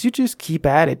improvements. You just keep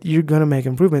at it. You're going to make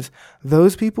improvements.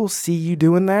 Those people see you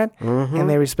doing that, and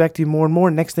they respect you more and more.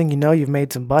 Next thing you know, you've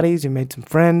made some buddies, you've made some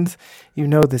friends, you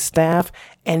know the staff,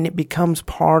 and it becomes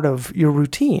part of your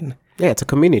routine. Yeah, it's a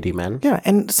community, man. Yeah,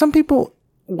 and some people,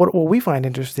 what we find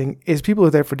interesting is people are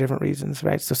there for different reasons,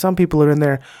 right? So some people are in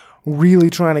there really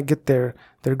trying to get their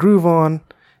groove on.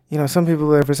 Some people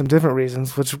are there for some different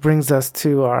reasons, which brings us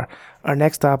to our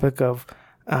next topic of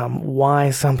why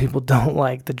some people don't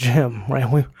like the gym,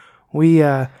 right? We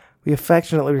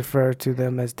affectionately refer to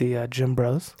them as the gym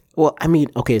bros. Well, I mean,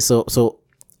 okay, so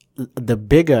the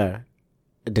bigger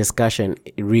discussion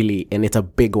really, and it's a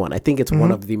big one. I think it's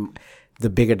one of the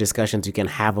bigger discussions you can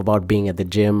have about being at the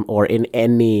gym or in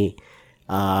any,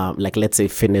 let's say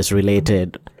fitness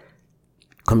related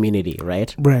community,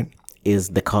 right? Right. Is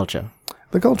the culture.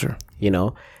 The culture. You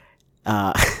know,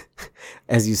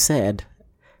 as you said,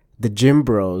 the gym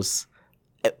bros.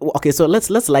 Okay, so let's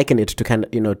liken it to kind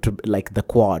of, to like the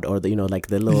quad or the, like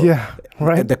the little,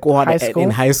 right, the quad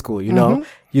in high school,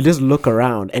 you just look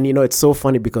around and, it's so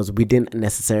funny because we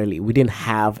didn't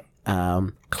have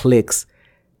cliques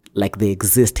like they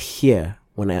exist here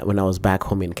when I was back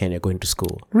home in Kenya going to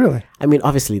school. Really? I mean,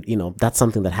 obviously, that's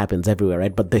something that happens everywhere,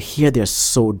 right? But here they're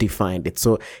so defined. It's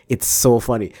so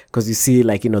funny because you see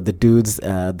like, the dudes,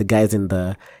 the guys in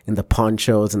the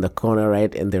ponchos in the corner,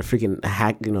 right? And they're freaking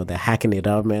they're hacking it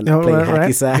up, man, playing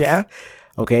hacky sack. Yeah.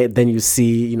 Okay. Then you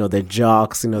see, the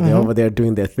jocks, they're over there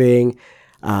doing their thing.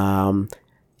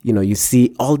 You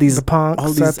see all these, the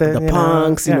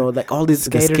punks, like all these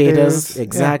skaters. Dudes.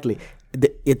 Exactly. Yeah.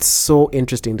 It's so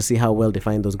interesting to see how well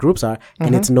defined those groups are,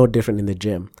 and it's no different in the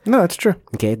gym. No, it's true.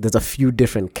 Okay, there's a few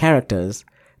different characters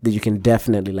that you can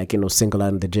definitely single out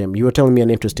in the gym. You were telling me an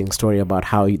interesting story about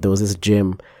how there was this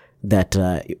gym that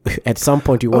at some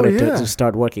point you wanted to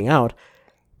start working out,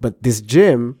 but this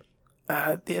gym,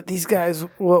 these guys.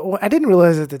 Well, I didn't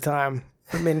realize at the time.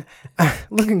 I mean,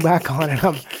 looking back on it,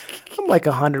 I'm like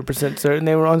 100% certain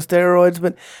they were on steroids,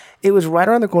 but it was right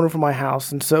around the corner from my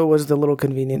house, and so was the little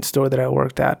convenience store that I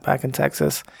worked at back in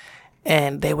Texas.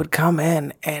 And they would come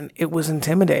in, and it was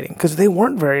intimidating because they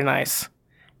weren't very nice.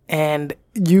 And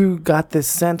you got this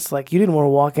sense like you didn't want to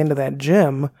walk into that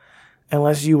gym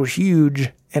unless you were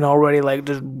huge and already like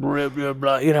just blah, blah,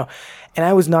 blah, And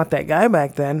I was not that guy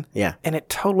back then. Yeah. And it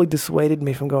totally dissuaded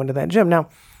me from going to that gym. Now,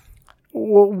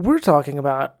 what we're talking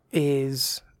about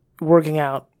is working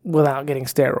out without getting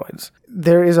steroids.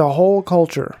 There is a whole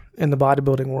culture in the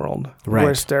bodybuilding world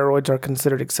where steroids are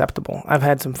considered acceptable. I've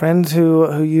had some friends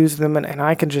who use them, and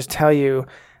I can just tell you,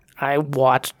 I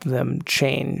watched them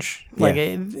change. Like,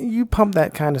 you pump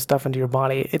that kind of stuff into your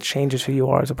body, it changes who you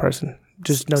are as a person.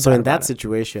 Just no doubt. So in that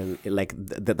situation, like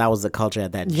that was the culture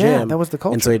at that gym. Yeah, that was the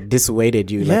culture. And so it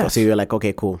dissuaded you. Yes. So you're like,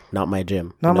 okay, cool, not my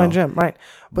gym. Not my gym, right.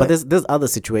 But there's other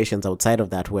situations outside of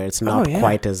that where it's not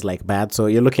quite as like bad. So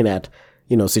you're looking at,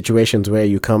 situations where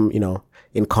you come,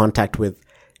 in contact with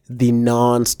the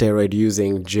non-steroid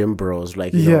using gym bros,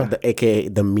 like, aka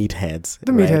the meatheads.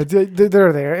 The meatheads,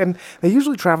 they're there. And they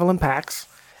usually travel in packs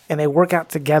and they work out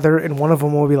together. And one of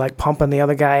them will be like pumping the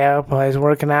other guy up while he's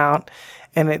working out.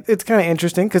 And it's kind of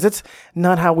interesting because it's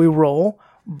not how we roll.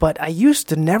 But I used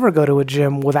to never go to a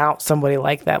gym without somebody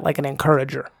like that, like an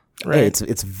encourager. Right? Hey,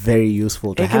 it's very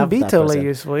useful to have. It can be that totally person.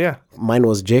 useful, yeah. Mine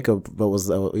was Jacob, but was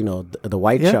the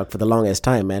white shark for the longest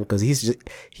time, man. Because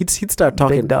he'd start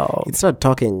talking. Big dog. He'd start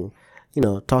talking,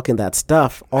 talking that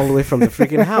stuff all the way from the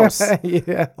freaking house,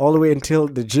 all the way until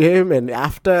the gym and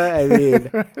after. I mean,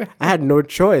 I had no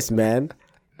choice, man.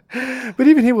 But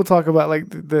even he will talk about like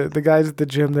the guys at the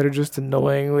gym that are just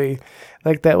annoyingly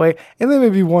like that way, and they may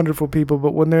be wonderful people,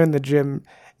 but when they're in the gym,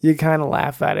 you kind of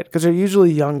laugh at it because they're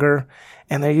usually younger.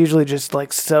 And they're usually just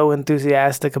like so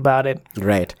enthusiastic about it.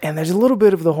 Right. And there's a little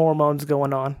bit of the hormones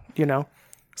going on,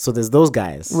 So there's those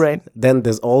guys. Right. Then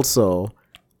there's also,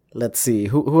 let's see,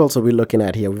 who else are we looking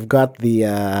at here? We've got the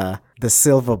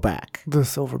silverback. The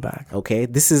silverback. Okay.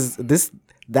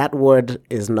 That word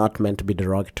is not meant to be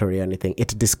derogatory or anything.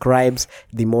 It describes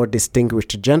the more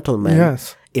distinguished gentleman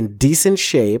in decent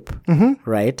shape,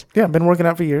 right? Yeah, been working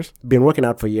out for years.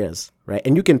 Right?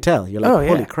 And you can tell. You're like,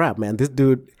 holy crap, man, this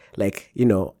dude... Like,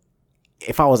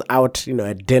 if I was out,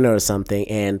 at dinner or something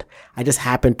and I just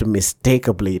happened to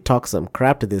mistakenly talk some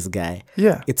crap to this guy,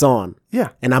 it's on.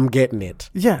 Yeah. And I'm getting it.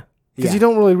 Yeah. Because you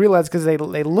don't really realize because they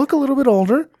look a little bit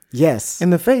older. Yes. In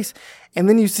the face. And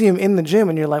then you see him in the gym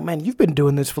and you're like, man, you've been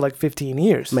doing this for like 15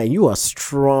 years. Man, you are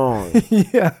strong.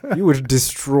 Yeah. You would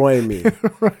destroy me.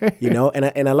 Right.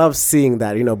 And I love seeing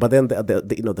that, but then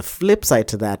the flip side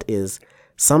to that is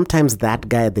sometimes that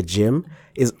guy at the gym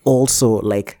is also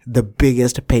like the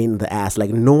biggest pain in the ass.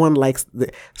 Like no one likes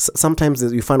sometimes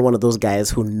you find one of those guys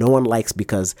who no one likes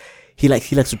because he likes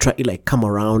to try like come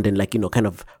around and like, kind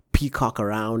of peacock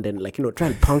around and like, try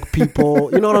and punk people.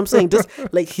 You know what I'm saying? Just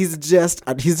like he's just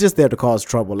there to cause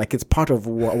trouble. Like it's part of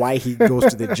why he goes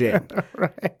to the gym.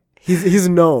 Right. He's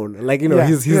known. Like,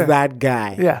 he's that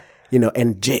guy. Yeah.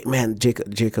 And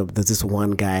Jacob, there's this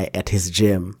one guy at his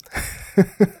gym.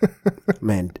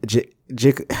 Man,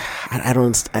 Jacob, I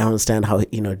don't understand how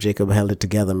Jacob held it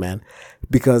together, man.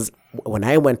 Because when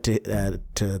I went to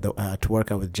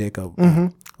work out with Jacob,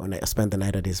 when I spent the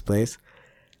night at his place,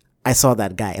 I saw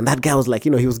that guy, and that guy was like, he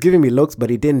was giving me looks, but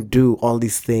he didn't do all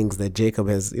these things that Jacob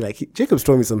has. Jacob's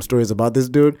told me some stories about this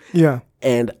dude. Yeah.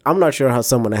 And I'm not sure how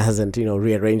someone hasn't,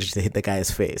 rearranged to hit the guy's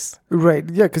face. Right.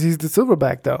 Yeah, because he's the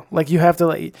silverback, though. Like, you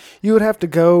would have to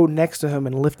go next to him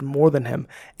and lift more than him,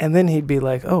 and then he'd be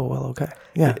like, "Oh, well, okay,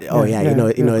 yeah."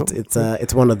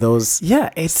 It's one of those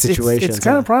situations. It's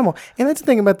kind of primal, and that's the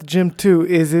thing about the gym too.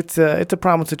 Is it's a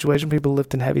primal situation. People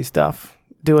lifting heavy stuff,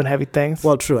 doing heavy things.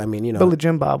 Well, true. I mean, Billy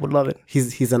Jim Bob would love it.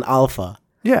 He's an alpha.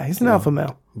 Yeah, he's an alpha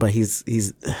male. But he's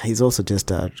also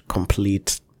just a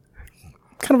complete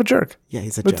kind of a jerk. Yeah,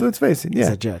 he's a jerk. Let's face it. Yeah,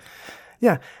 he's a jerk.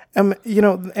 Yeah, and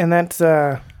that's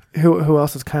who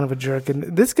else is kind of a jerk.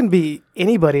 And this can be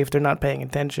anybody if they're not paying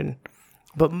attention.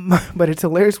 But it's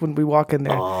hilarious when we walk in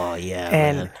there. Oh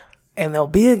yeah, and there'll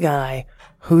be a guy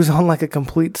who's on like a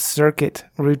complete circuit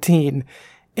routine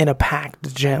in a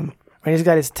packed gym. Right? He's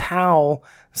got his towel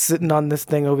sitting on this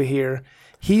thing over here.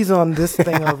 He's on this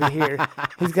thing over here.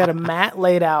 He's got a mat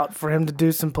laid out for him to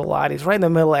do some Pilates right in the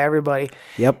middle of everybody.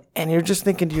 Yep. And you're just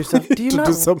thinking to yourself, do you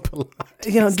do some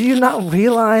Pilates. Do you not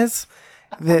realize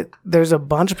that there's a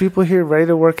bunch of people here ready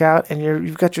to work out, and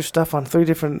you've got your stuff on 3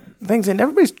 different things, and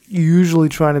everybody's usually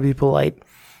trying to be polite,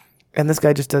 and this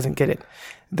guy just doesn't get it.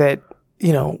 That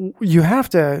you have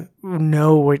to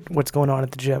know what's going on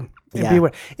at the gym. And be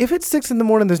aware. If it's 6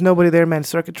 a.m, there's nobody there, man.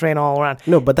 Circuit train all around.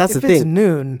 No, but that's the thing. If it's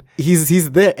noon,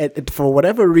 he's there for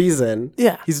whatever reason.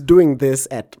 Yeah, he's doing this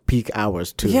at peak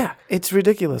hours too. Yeah, it's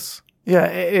ridiculous. Yeah,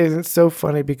 it's so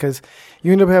funny because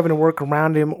you end up having to work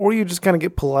around him, or you just kind of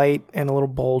get polite and a little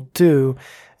bold too,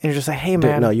 and you're just like, "Hey,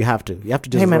 man." No, you have to. You have to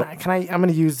just. Hey, man, I'm going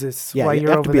to use this while you're over there.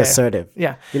 You have to be assertive.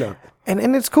 Yeah,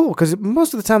 And it's cool because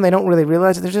most of the time they don't really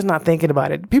realize it. They're just not thinking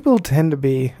about it. People tend to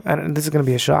be, and this is going to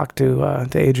be a shock to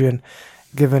Adrian,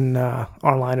 given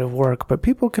our line of work, but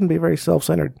people can be very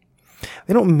self-centered.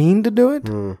 They don't mean to do it.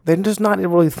 They're just not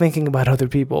really thinking about other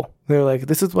people. They're like,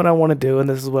 this is what I want to do, and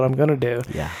this is what I'm going to do.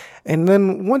 Yeah. And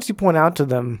then once you point out to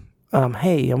them,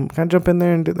 hey, I'm going to jump in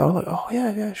there and do that. Like, oh,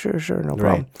 yeah, sure, no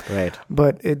problem. Right.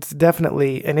 But it's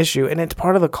definitely an issue. And it's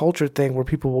part of the culture thing where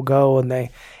people will go and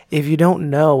if you don't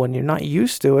know and you're not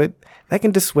used to it, that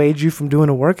can dissuade you from doing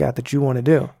a workout that you want to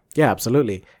do. Yeah,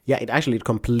 absolutely. Yeah, it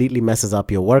completely messes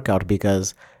up your workout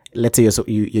because let's say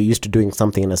you're used to doing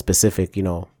something in a specific,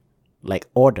 like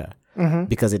order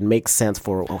because it makes sense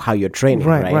for how you're training,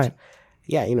 right?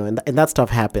 Yeah, and that stuff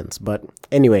happens. But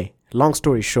anyway, long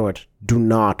story short, don't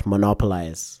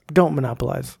monopolize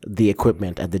the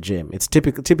equipment at the gym. It's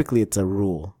typically it's a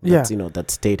rule that's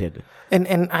that's stated.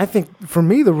 And I think for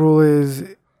me the rule is,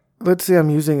 let's say I'm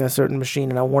using a certain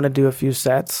machine and I want to do a few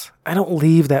sets. I don't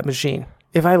leave that machine.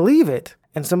 If I leave it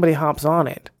and somebody hops on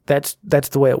it, that's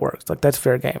the way it works. Like, that's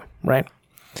fair game, right?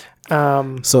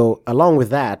 So along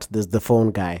with that, there's the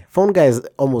phone guy. Phone guy is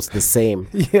almost the same.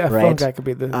 Yeah, right? Phone guy could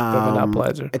be the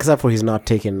monopolizer. Except for he's not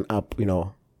taking up,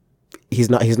 he's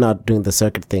not doing the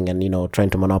circuit thing and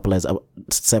trying to monopolize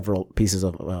several pieces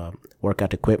of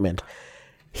workout equipment.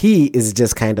 He is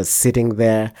just kind of sitting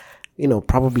there.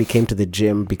 Probably came to the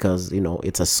gym because,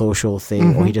 it's a social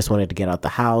thing, or he just wanted to get out the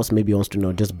house. Maybe he wants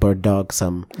to, just bird dog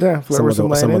some of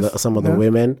the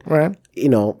women. Right.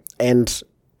 And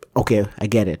okay, I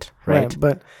get it. Right.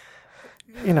 But,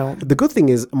 the good thing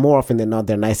is more often than not,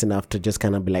 they're nice enough to just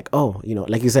kind of be like, oh,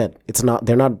 like you said,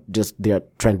 they're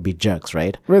trying to be jerks,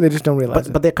 right? Right. They just don't realize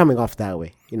it. But they're coming off that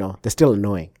way. They're still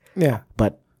annoying. Yeah.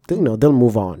 But they'll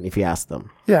move on if you ask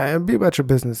them. Yeah, and be about your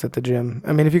business at the gym.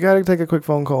 I mean, if you got to take a quick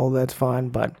phone call, that's fine.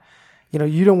 But,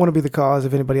 you don't want to be the cause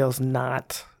of anybody else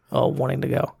not wanting to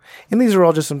go. And these are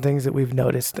all just some things that we've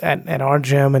noticed at our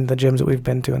gym and the gyms that we've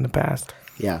been to in the past.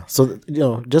 Yeah. So,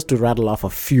 just to rattle off a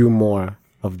few more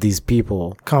of these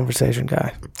people. Conversation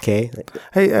guy. Okay.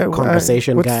 Hey,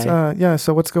 conversation guy. Yeah,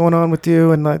 so what's going on with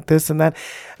you and like this and that?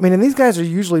 I mean, and these guys are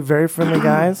usually very friendly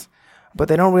guys. But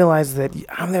they don't realize that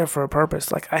I'm there for a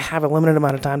purpose. Like, I have a limited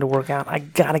amount of time to work out. I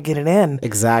got to get it in.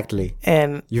 Exactly.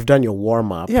 And you've done your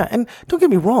warm-up. Yeah, and don't get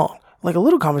me wrong. Like, a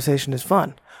little conversation is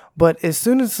fun. But as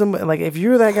soon as somebody, like, if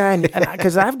you're that guy,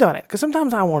 because I've done it. Because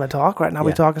sometimes I want to talk, right? And I'll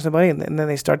be talking to somebody, and then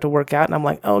they start to work out, and I'm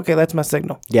like, oh, okay, that's my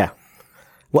signal. Yeah.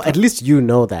 Well, at least you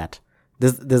know that.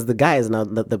 There's the guys now,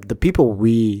 the people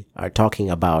we are talking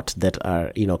about that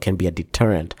are, can be a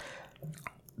deterrent.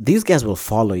 These guys will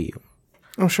follow you.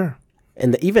 Oh, sure.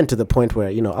 And even to the point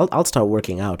where, I'll start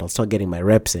working out. I'll start getting my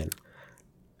reps in.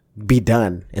 be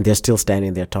done, and they're still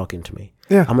standing there talking to me.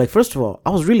 Yeah. I'm like, first of all, I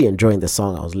was really enjoying the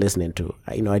song I was listening to.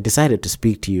 I decided to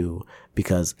speak to you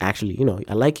because actually,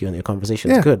 I like you and your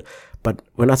conversation is good. But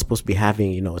we're not supposed to be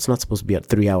having, it's not supposed to be a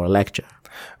 3-hour lecture.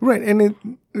 Right. And,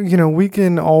 we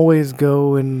can always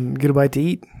go and get a bite to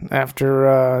eat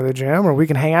after the gym, or we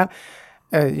can hang out.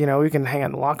 We can hang out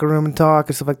in the locker room and talk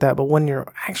and stuff like that. But when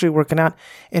you're actually working out,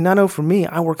 and I know for me,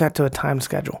 I work out to a time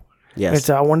schedule. Yes.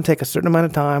 I want to take a certain amount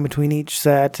of time between each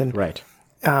set. And, right.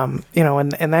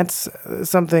 And that's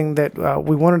something that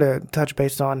we wanted to touch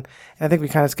base on. And I think we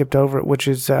kind of skipped over it, which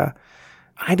is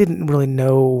I didn't really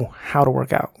know how to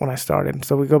work out when I started.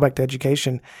 So we go back to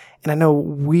education. And I know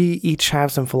we each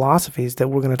have some philosophies that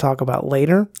we're going to talk about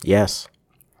later. Yes.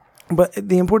 But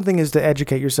the important thing is to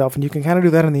educate yourself. And you can kind of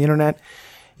do that on the internet.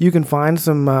 You can find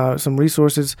some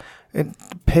resources and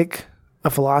pick a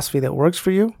philosophy that works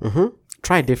for you. Mm-hmm.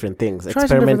 Try different things.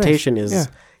 Experimentation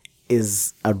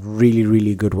is a really,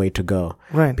 really good way to go.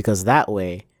 Right. Because that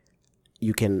way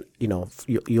you can,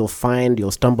 you'll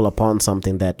stumble upon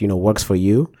something that, works for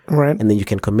you. Right. And then you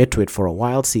can commit to it for a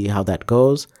while, see how that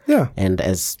goes. Yeah. And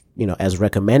as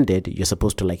recommended, you're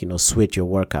supposed to switch your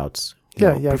workouts.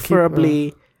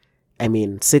 Preferably,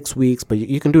 6 weeks, but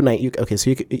you can do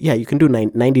you can do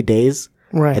 90 days.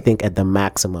 Right. I think at the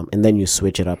maximum, and then you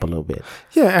switch it up a little bit.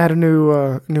 Yeah, add a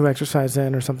new exercise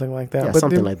in or something like that. Yeah, but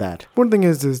something like that. One thing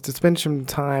is to spend some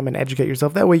time and educate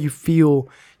yourself. That way you feel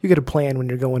you get a plan when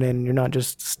you're going in, and you're not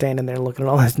just standing there looking at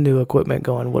all this new equipment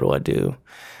going, what do I do?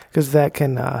 Because that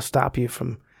can stop you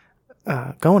from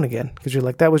going again. Because you're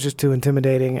like, that was just too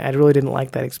intimidating. I really didn't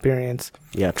like that experience.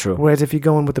 Yeah, true. Whereas if you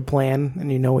go in with a plan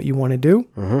and you know what you want to do,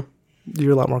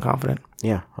 you're a lot more confident.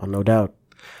 Yeah, no doubt.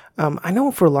 I know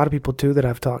for a lot of people, too, that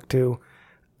I've talked to,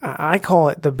 I call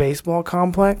it the baseball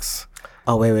complex.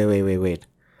 Oh, wait.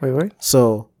 Wait.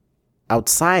 So,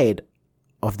 outside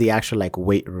of the actual,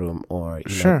 weight room or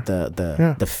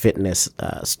the fitness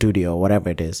studio, whatever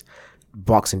it is,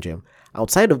 boxing gym,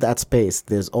 outside of that space,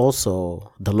 there's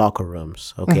also the locker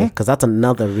rooms, okay? Because that's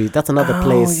another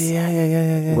place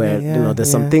where,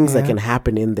 there's some things that can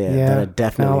happen in there that are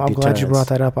definitely I'm deterrents. glad you brought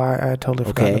that up. I totally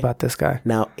forgot about this guy.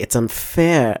 Now, it's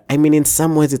unfair. In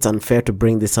some ways, it's unfair to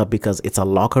bring this up because it's a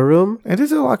locker room. It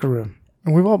is a locker room.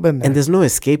 And we've all been there. And there's no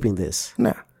escaping this.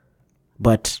 No.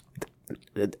 But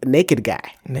naked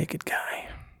guy.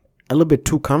 A little bit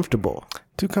too comfortable.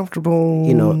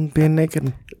 Being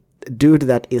naked. Dude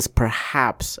that is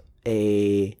perhaps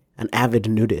an avid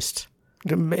nudist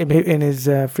in his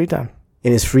free time.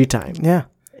 Yeah,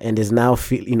 and is now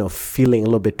feeling a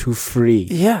little bit too free.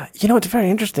 Yeah, it's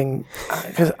very interesting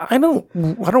because I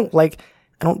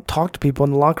don't talk to people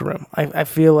in the locker room. I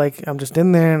feel like I'm just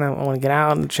in there and I want to get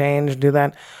out and change and do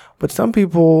that. But some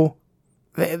people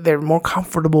they're more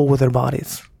comfortable with their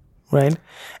bodies, right?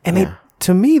 And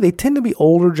to me, they tend to be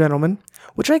older gentlemen.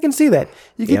 Which I can see that.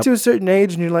 You get to a certain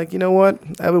age and you're like, you know what?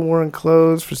 I've been wearing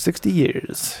clothes for 60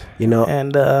 years.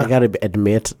 And I got to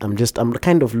admit, I'm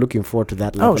kind of looking forward to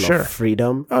that level of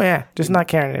freedom. Oh, yeah. Just not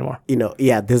caring anymore.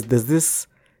 There's this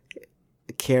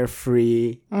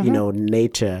carefree,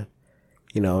 nature,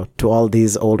 to all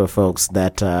these older folks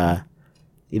that,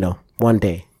 one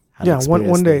day.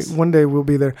 One day we'll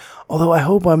be there. Although I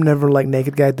hope I'm never like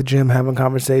naked guy at the gym having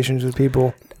conversations with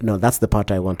people. No, that's the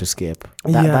part I want to skip.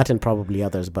 That and probably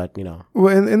others, but Well,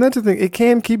 and that's the thing. It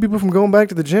can keep people from going back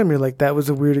to the gym. You're like, that was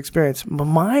a weird experience. But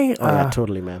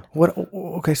totally, man.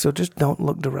 Okay, so just don't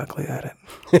look directly at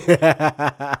it.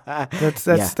 That's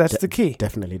the key.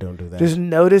 Definitely don't do that. Just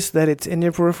notice that it's in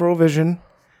your peripheral vision,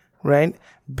 right?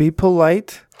 Be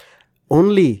polite.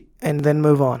 Only. And then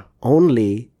move on.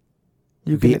 Only.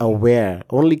 Be aware.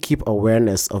 Only keep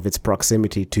awareness of its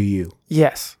proximity to you.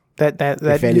 Yes. That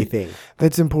if anything.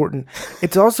 That's important.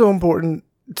 It's also important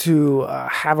to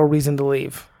have a reason to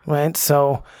leave, right?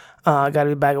 So, got to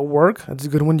be back at work. That's a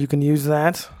good one. You can use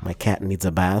that. My cat needs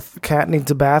a bath.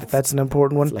 That's an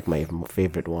important one. It's like my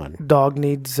favorite one. Dog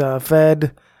needs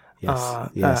fed.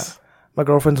 Yes. My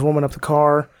girlfriend's warming up the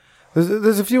car.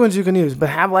 There's a few ones you can use, but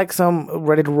have some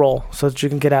ready to roll so that you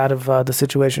can get out of the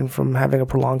situation from having a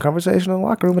prolonged conversation in the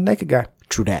locker room with a naked guy.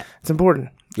 True that. It's important.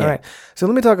 Yeah. All right. So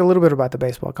let me talk a little bit about the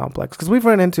baseball complex because we've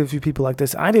run into a few people like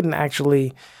this. I didn't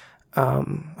actually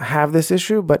have this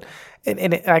issue, but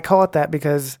I call it that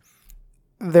because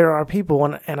there are people,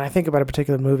 and I think about a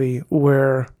particular movie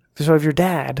where, so if your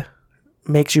dad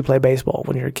makes you play baseball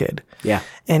when you're a kid. Yeah.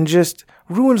 And just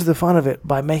ruins the fun of it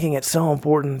by making it so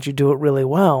important that you do it really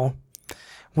well.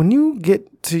 When you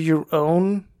get to your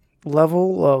own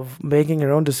level of making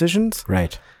your own decisions,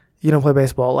 right, you don't play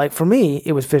baseball. Like for me,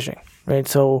 it was fishing, right?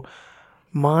 So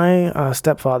my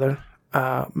stepfather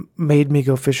made me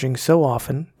go fishing so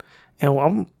often. And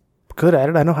I'm good at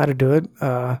it. I know how to do it.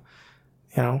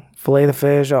 Fillet the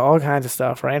fish, all kinds of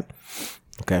stuff, right?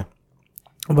 Okay.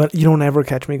 But you don't ever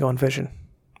catch me going fishing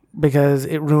because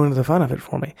it ruined the fun of it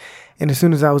for me. And as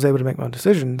soon as I was able to make my own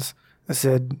decisions, I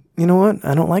said, you know what?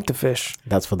 I don't like to fish.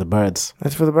 That's for the birds.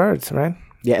 That's for the birds, right?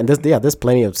 Yeah, and there's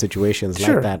plenty of situations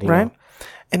like that. Right?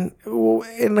 Know.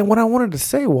 And what I wanted to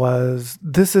say was,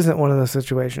 this isn't one of those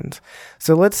situations.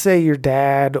 So let's say your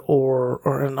dad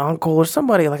or an uncle or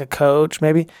somebody like a coach,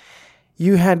 maybe,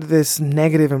 you had this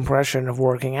negative impression of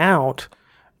working out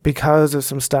because of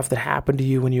some stuff that happened to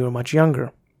you when you were much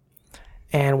younger.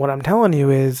 And what I'm telling you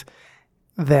is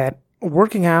that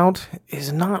working out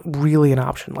is not really an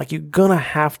option. Like, you're going to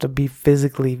have to be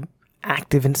physically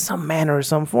active in some manner or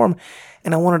some form.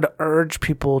 And I wanted to urge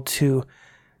people to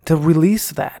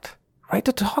release that, right?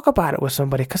 To talk about it with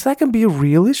somebody, because that can be a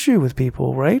real issue with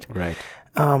people, right? Right.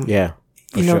 Yeah,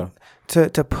 for sure.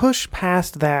 To push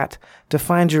past that, to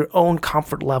find your own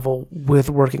comfort level with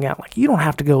working out. Like, you don't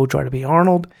have to go try to be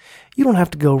Arnold. You don't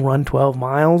have to go run 12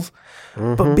 miles.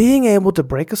 Mm-hmm. But being able to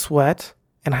break a sweat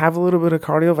and have a little bit of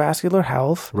cardiovascular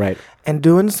health, right, and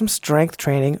doing some strength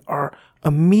training are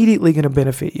immediately going to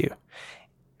benefit you.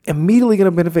 Immediately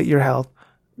going to benefit your health.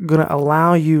 Going to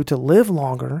allow you to live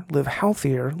longer, live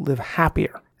healthier, live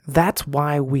happier. That's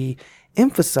why we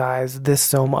emphasize this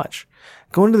so much.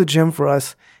 Going to the gym for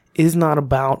us is not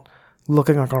about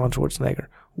looking like Arnold Schwarzenegger.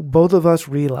 Both of us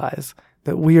realize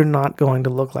that we are not going to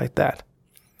look like that.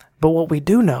 But what we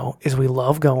do know is we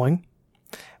love going.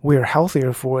 We are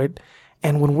healthier for it.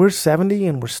 And when we're 70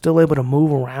 and we're still able to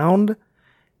move around,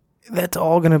 that's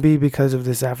all going to be because of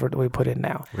this effort that we put in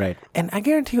now. Right. And I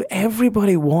guarantee you,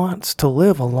 everybody wants to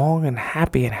live a long and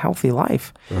happy and healthy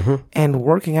life. Mm-hmm. And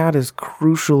working out is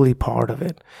crucially part of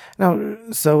it. Now,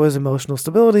 so is emotional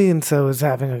stability, and so is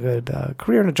having a good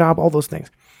career and a job, all those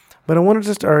things. But I want to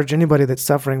just urge anybody that's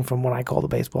suffering from what I call the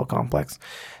baseball complex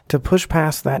to push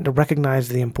past that, to recognize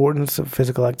the importance of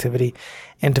physical activity,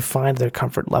 and to find their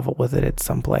comfort level with it at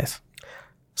some place.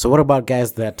 So what about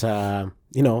guys that,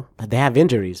 they have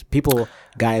injuries? People,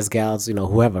 guys, gals,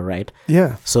 whoever, right?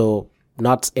 Yeah. So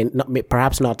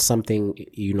perhaps not something,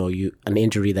 an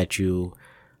injury that you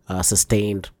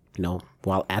sustained,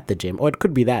 while at the gym. Or it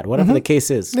could be that, whatever the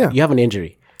case is. Yeah. You have an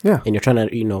injury. Yeah. And you're trying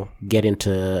to, get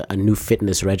into a new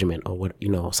fitness regimen or what,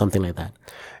 something like that.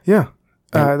 Yeah.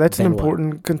 That's an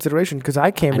important consideration, because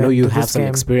I know you have some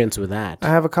experience with that. I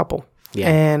have a couple. Yeah.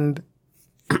 And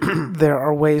there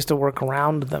are ways to work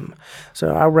around them.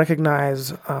 So I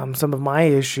recognize some of my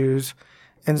issues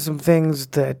and some things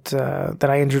that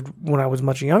I injured when I was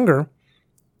much younger.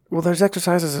 Well, there's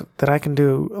exercises that I can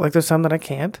do. Like, there's some that I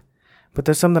can't, but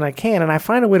there's some that I can, and I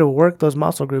find a way to work those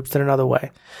muscle groups in another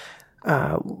way.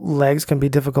 Legs can be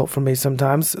difficult for me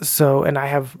sometimes. So, and I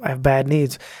have bad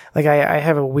knees. Like, I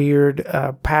have a weird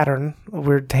pattern, a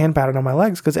weird hand pattern on my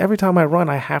legs, because every time I run,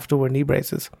 I have to wear knee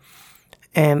braces.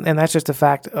 And that's just a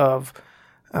fact of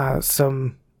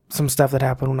some stuff that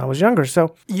happened when I was younger.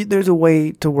 So there's a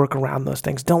way to work around those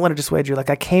things. Don't let it dissuade you. Like,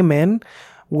 I came in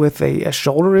with a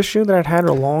shoulder issue that I'd had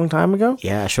a long time ago.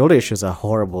 Yeah, shoulder issues are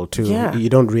horrible too. Yeah. You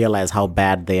don't realize how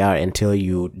bad they are until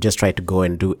you just try to go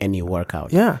and do any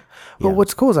workout. Yeah. But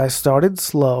what's cool is I started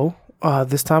slow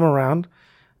this time around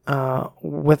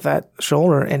with that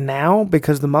shoulder. And now,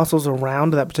 because the muscles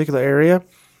around that particular area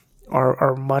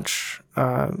are much,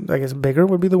 bigger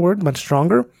would be the word, much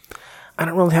stronger, I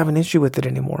don't really have an issue with it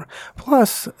anymore.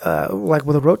 Plus, like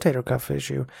with a rotator cuff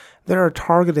issue, there are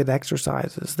targeted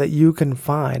exercises that you can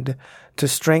find to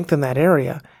strengthen that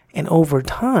area. And over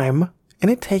time,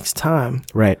 and it takes time.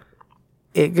 Right.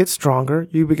 It gets stronger.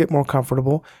 You get more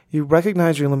comfortable. You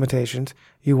recognize your limitations.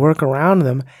 You work around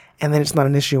them, and then it's not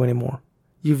an issue anymore.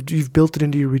 You've built it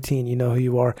into your routine. You know who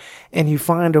you are. And you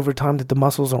find over time that the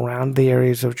muscles around the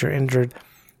areas that you're injured,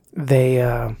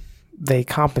 they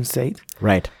compensate.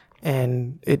 Right.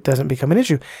 And it doesn't become an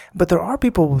issue. But there are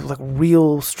people with like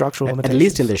real structural limitations. At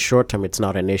least in the short term, it's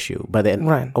not an issue. But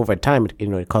then over time,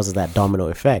 it causes that domino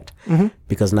effect. Mm-hmm.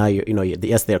 Because now,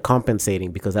 yes, they're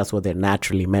compensating because that's what they're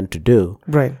naturally meant to do.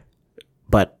 Right.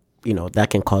 But, that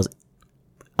can cause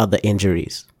other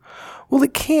injuries. Well,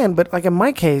 it can. But like in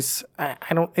my case,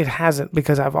 it hasn't,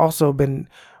 because I've also been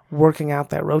working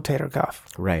out that rotator cuff.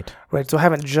 Right. So I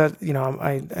haven't just,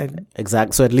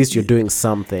 exactly. So at least you're doing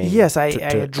something. Yes, I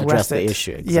address the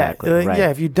issue. Exactly. Yeah,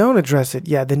 if you don't address it,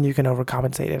 then you can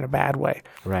overcompensate in a bad way.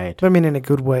 Right. But I mean, in a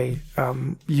good way,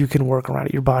 you can work around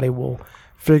it. Your body will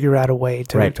figure out a way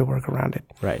to work around it.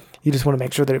 Right. You just want to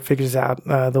make sure that it figures out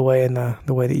the way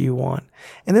that you want.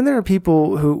 And then there are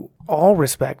people who all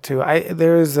respect to.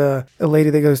 There's a lady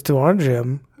that goes to our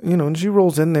gym, and she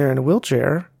rolls in there in a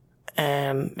wheelchair,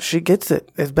 and she gets it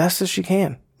as best as she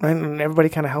can, right? And everybody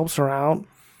kind of helps her out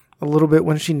a little bit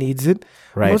when she needs it.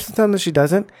 Right. Most of the time that she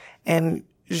doesn't, and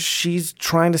she's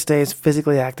trying to stay as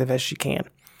physically active as she can.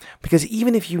 Because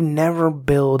even if you never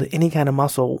build any kind of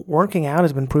muscle, working out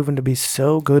has been proven to be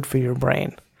so good for your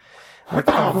brain. Like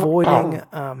avoiding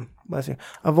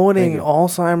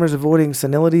Alzheimer's, avoiding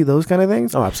senility, those kind of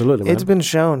things. Oh, absolutely, man. It's been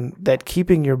shown that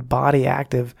keeping your body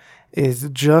active is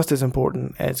just as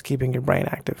important as keeping your brain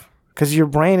active. Because your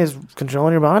brain is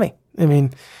controlling your body. I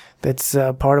mean, that's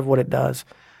part of what it does.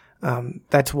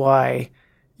 That's why,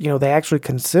 they actually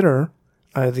consider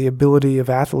the ability of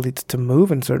athletes to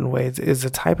move in certain ways is a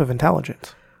type of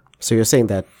intelligence. So you're saying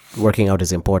that working out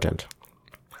is important?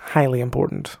 Highly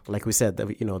important. Like we said,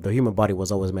 the human body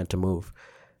was always meant to move.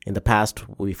 In the past,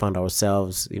 we found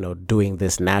ourselves, doing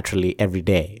this naturally every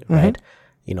day, right?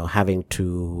 Having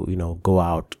to, go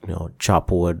out,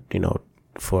 chop wood,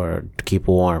 to keep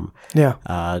warm.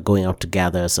 Yeah. Going out to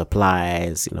gather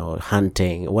supplies,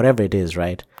 hunting, whatever it is,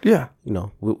 right? Yeah.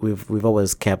 We've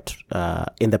always kept,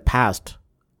 in the past,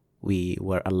 we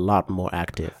were a lot more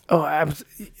active. Oh,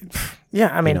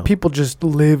 yeah. I mean, people just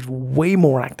lived way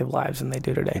more active lives than they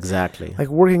do today. Exactly. Like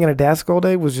working at a desk all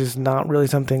day was just not really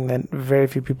something that very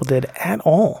few people did at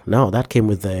all. No, that came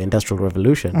with the Industrial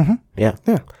Revolution. Mm-hmm. Yeah.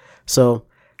 So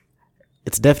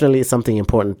it's definitely something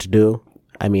important to do.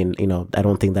 I mean, I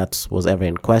don't think that was ever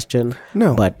in question.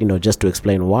 No. But, just to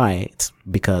explain why, it's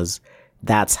because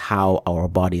that's how our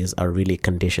bodies are really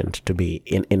conditioned to be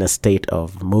in a state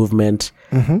of movement.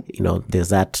 Mm-hmm. There's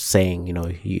that saying,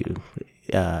 you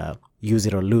use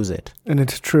it or lose it. And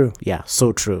it's true. Yeah,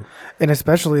 so true. And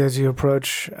especially as you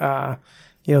approach, the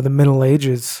Middle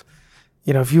Ages,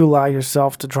 if you allow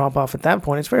yourself to drop off at that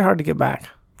point, it's very hard to get back.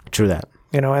 True that.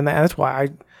 And that's why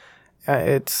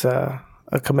it's a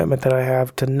commitment that I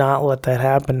have to not let that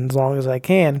happen as long as I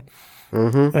can.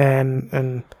 Mm-hmm.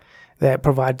 And that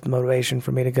provides the motivation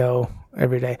for me to go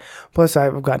every day. Plus,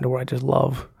 I've gotten to where I just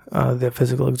love the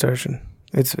physical exertion.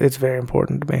 It's very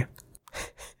important to me.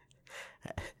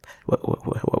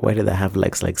 Why did that have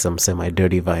like some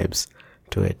semi-dirty vibes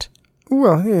to it?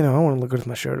 Well, I want to look good with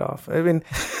my shirt off. I mean,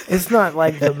 it's not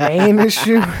like the main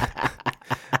issue,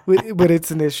 but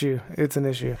it's an issue. It's an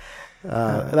issue.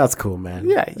 That's cool, man.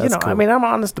 Yeah, that's cool. I mean, I'm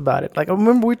honest about it. Like, I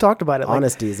remember we talked about it.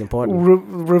 Honesty is important.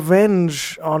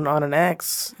 Revenge on an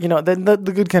ex,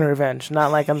 the good kind of revenge.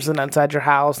 Not like I'm sitting outside your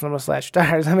house and I'm going to slash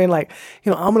tires. I mean, like,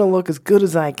 I'm going to look as good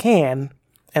as I can,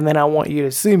 and then I want you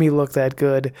to see me look that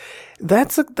good.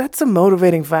 That's a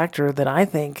motivating factor that I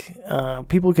think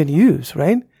people can use,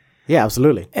 right? Yeah,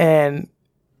 absolutely. And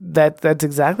that's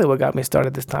exactly what got me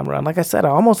started this time around. Like I said, I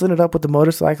almost ended up with the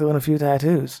motorcycle and a few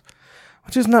tattoos,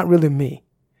 which is not really me.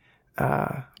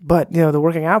 But, the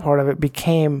working out part of it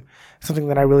became something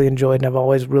that I really enjoyed and I've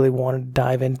always really wanted to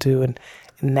dive into. And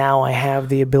now I have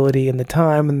the ability and the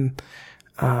time and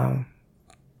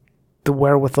the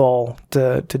wherewithal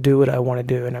to do what I want to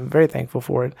do. And I'm very thankful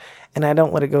for it. And I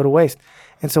don't let it go to waste.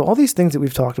 And so all these things that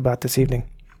we've talked about this evening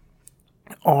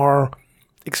are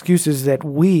excuses that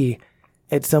we,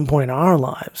 at some point in our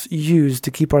lives, use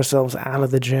to keep ourselves out of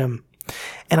the gym.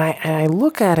 And I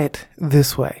look at it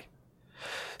this way.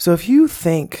 So if you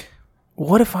think,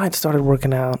 what if I'd started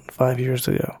working out 5 years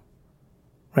ago?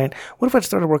 Right? What if I'd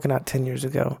started working out 10 years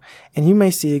ago? And you may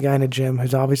see a guy in a gym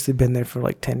who's obviously been there for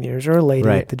like 10 years, or a lady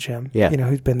at the gym,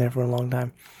 who's been there for a long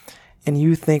time. And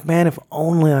you think, man, if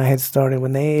only I had started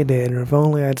when they did, or if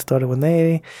only I'd started when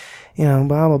they, blah,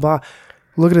 blah, blah.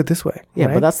 Look at it this way. Yeah,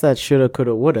 right? but that's that shoulda,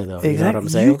 coulda, woulda, though. Exactly. You know what I'm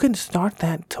saying? You can start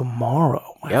that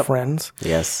tomorrow, my friends.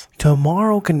 Yes.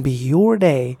 Tomorrow can be your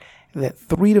day that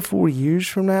 3 to 4 years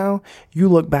from now, you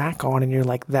look back on and you're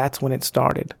like, that's when it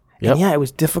started. Yep. And yeah, it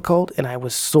was difficult and I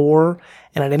was sore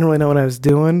and I didn't really know what I was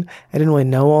doing. I didn't really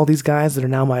know all these guys that are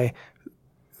now my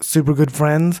super good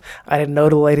friends. I didn't know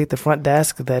the lady at the front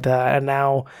desk that I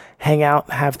now hang out,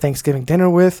 have Thanksgiving dinner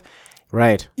with.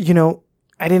 Right.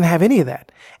 I didn't have any of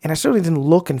that. And I certainly didn't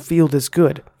look and feel this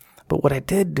good. But what I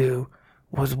did do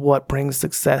was what brings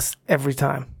success every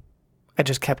time. I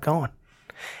just kept going.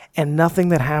 And nothing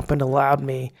that happened allowed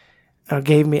me or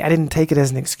gave me, I didn't take it as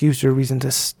an excuse or a reason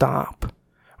to stop.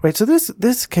 Right? So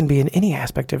this can be in any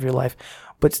aspect of your life.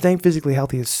 But staying physically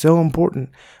healthy is so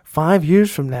important. 5 years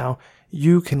from now,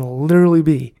 you can literally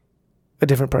be a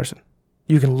different person.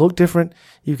 You can look different.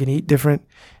 You can eat different.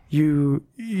 You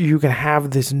can have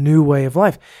this new way of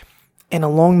life. And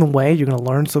along the way, you're going to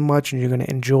learn so much and you're going to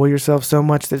enjoy yourself so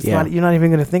much that you're not even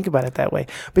going to think about it that way.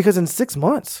 Because in 6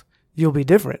 months, you'll be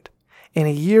different. In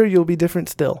a year, you'll be different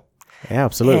still. Yeah,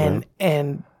 absolutely.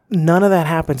 And none of that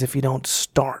happens if you don't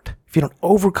start. If you don't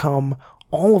overcome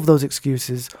all of those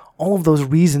excuses, all of those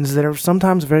reasons that are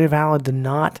sometimes very valid to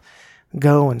not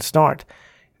go and start.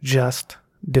 Just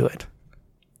do it.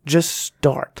 Just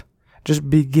start. Just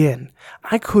begin.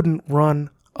 I couldn't run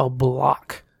a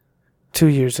block 2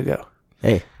 years ago.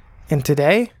 Hey. And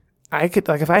today, I could,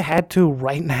 like, if I had to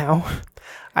right now,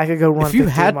 I could go run 15 miles.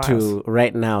 If you had to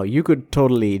right now, you could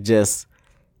totally just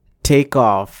take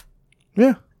off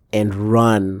and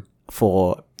run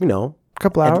for, a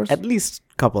couple hours. At least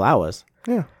a couple hours.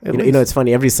 Yeah. It's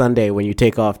funny. Every Sunday when you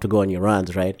take off to go on your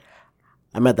runs, right?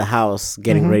 I'm at the house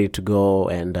getting ready to go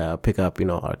and pick up,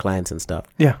 our clients and stuff.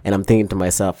 Yeah. And I'm thinking to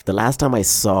myself, the last time I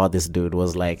saw this dude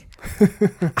was like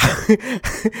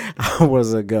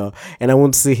hours ago, and I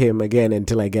won't see him again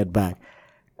until I get back.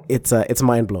 It's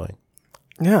mind blowing.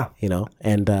 Yeah.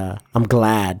 And I'm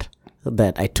glad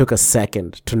that I took a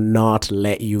second to not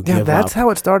let you give up. Yeah, that's how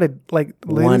it started. Like,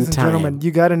 ladies and gentlemen,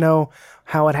 you got to know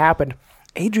how it happened.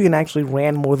 Adrian actually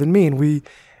ran more than me, and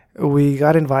we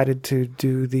got invited to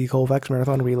do the Colfax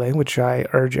Marathon Relay, which I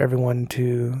urge everyone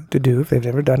to do if they've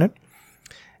never done it.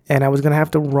 And I was going to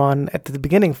have to run at the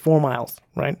beginning 4 miles,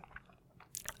 right?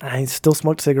 I still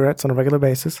smoked cigarettes on a regular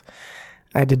basis.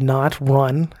 I did not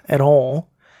run at all.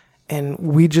 And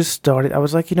we just started. I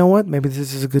was like, you know what? Maybe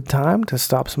this is a good time to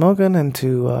stop smoking and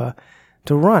to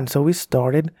run. So we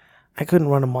started. I couldn't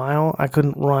run a mile. I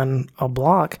couldn't run a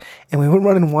block. And we went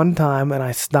running one time, and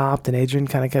I stopped, and Adrian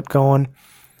kind of kept going.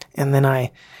 And then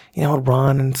I, would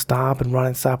run and stop and run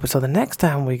and stop. So the next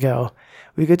time we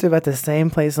get to about the same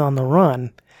place on the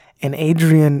run, and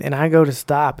Adrian and I go to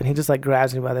stop, and he just like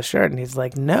grabs me by the shirt, and he's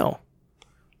like, no,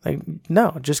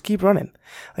 just keep running.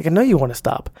 Like, I know you want to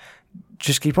stop.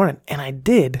 Just keep running. And I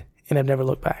did, and I've never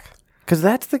looked back. Because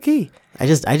that's the key. I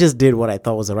just did what I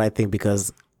thought was the right thing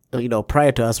because,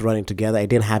 prior to us running together, I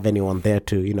didn't have anyone there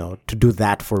to do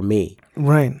that for me.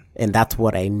 Right. And that's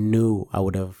what I knew I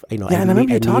would have, Yeah, and I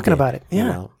remember you talking about it.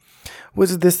 Yeah.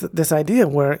 Was this idea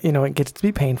where, it gets to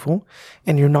be painful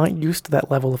and you're not used to that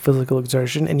level of physical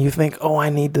exertion and you think, oh, I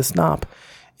need to stop.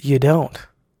 You don't.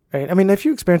 Right? I mean, if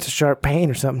you experience a sharp pain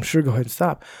or something, sure, go ahead and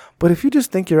stop. But if you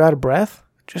just think you're out of breath,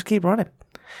 just keep running.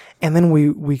 And then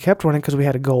we kept running because we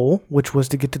had a goal, which was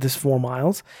to get to this 4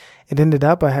 miles. It ended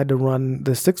up I had to run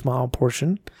the 6 mile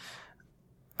portion.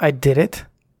 I did it,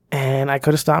 and I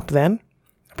could have stopped then,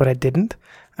 but I didn't.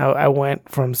 I went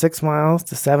from 6 miles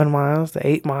to 7 miles to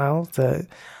 8 miles to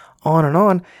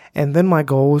on. And then my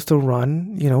goal was to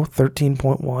run,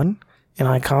 13.1, and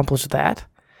I accomplished that.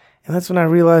 And that's when I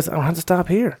realized I don't have to stop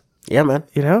here. Yeah, man.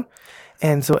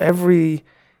 And so every,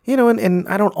 and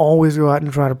I don't always go out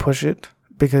and try to push it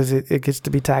because it gets to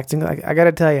be taxing. I got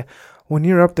to tell you, when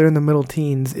you're up there in the middle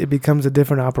teens, it becomes a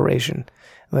different operation.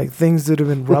 Like things that have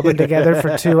been rubbing together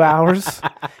for 2 hours,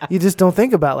 you just don't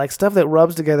think about. Like stuff that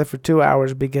rubs together for 2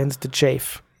 hours begins to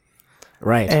chafe.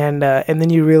 Right. And then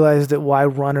you realize that why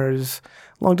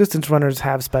long distance runners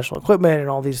have special equipment and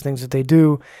all these things that they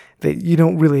do that you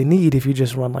don't really need if you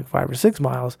just run like 5 or 6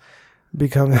 miles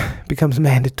becomes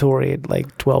mandatory at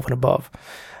like 12 and above.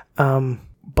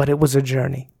 But it was a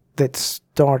journey that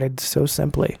started so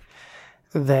simply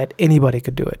that anybody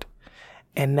could do it.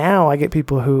 And now I get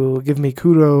people who give me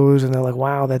kudos and they're like,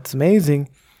 wow, that's amazing.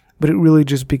 But it really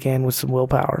just began with some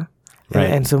willpower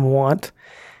and some want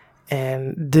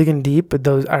and digging deep at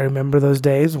those. I remember those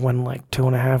days when like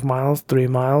 2.5 miles, 3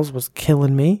 miles was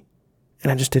killing me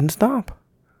and I just didn't stop.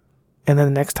 And then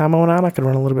the next time I went out, I could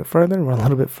run a little bit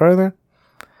further.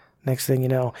 Next thing you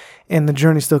know, and the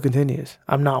journey still continues.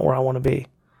 I'm not where I want to be.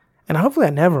 And hopefully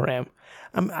I never am.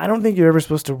 I don't think you're ever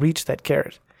supposed to reach that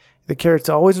carrot. The carrot's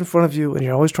always in front of you, and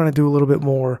you're always trying to do a little bit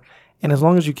more. And as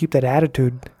long as you keep that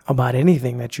attitude about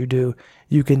anything that you do,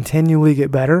 you continually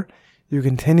get better. You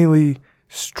continually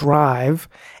strive.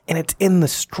 And it's in the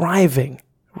striving,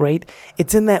 right?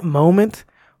 It's in that moment.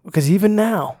 Because even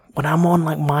now, when I'm on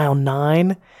like mile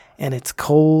 9, and it's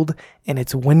cold, and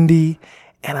it's windy,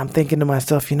 and I'm thinking to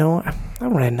myself, I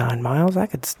ran 9 miles. I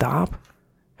could stop.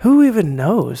 Who even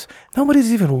knows?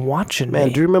 Nobody's even watching me.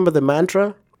 Man, do you remember the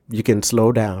mantra? You can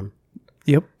slow down.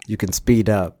 Yep. You can speed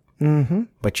up. Mm-hmm.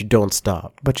 But you don't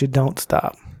stop. That's the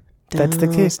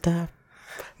key. Don't stop.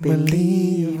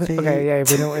 Believe it. Okay, yeah,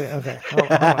 we don't. Okay,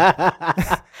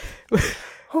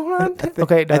 hold on.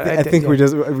 Okay, no, I think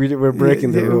we're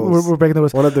breaking the rules. We're breaking the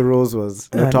rules. One of the rules was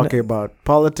talking about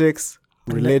politics,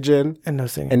 religion, and no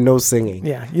singing. No singing.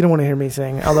 Yeah, you don't want to hear me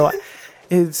sing. Although,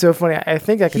 It's so funny. I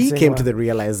think I can sing came well. To the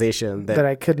realization that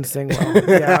I couldn't sing well.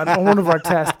 Yeah, on one of our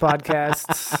test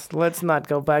podcasts. Let's not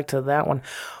go back to that one.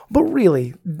 But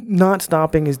really, not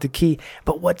stopping is the key.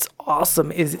 But what's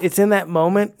awesome is it's in that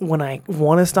moment when I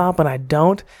want to stop and I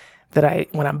don't,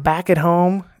 when I'm back at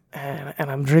home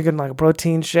and I'm drinking like a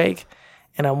protein shake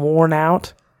and I'm worn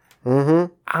out,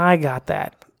 I got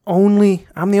that. I'm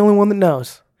the only one that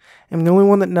knows. I'm the only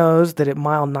one that knows that at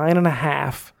mile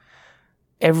 9.5,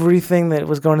 everything that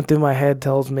was going through my head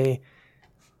tells me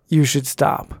you should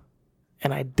stop.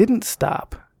 And I didn't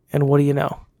stop. And what do you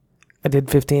know? I did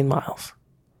 15 miles.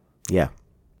 Yeah.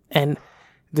 And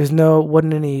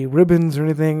wasn't any ribbons or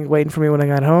anything waiting for me when I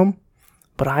got home,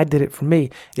 but I did it for me.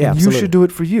 Yeah, and absolutely. You should do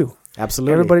it for you.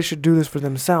 Absolutely. Everybody should do this for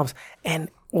themselves. And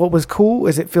what was cool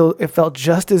is it felt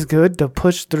just as good to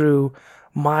push through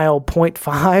mile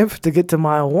 0.5 to get to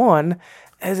mile 1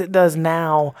 as it does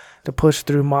now to push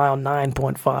through mile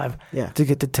 9.5 to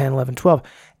get to 10, 11, 12.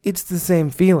 It's the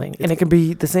same feeling, and it can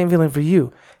be the same feeling for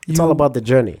you. It's all about the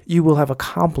journey. You will have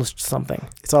accomplished something.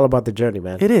 It's all about the journey,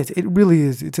 man. It is. It really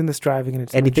is. It's in the striving, and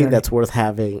it's anything that's worth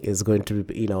having is going to,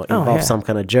 involve some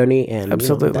kind of journey, and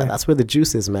absolutely, that's where the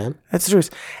juice is, man. That's the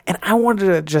juice. And I wanted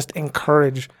to just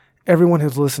encourage everyone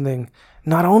who's listening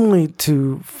not only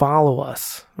to follow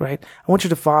us, right? I want you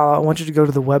to go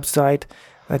to the website.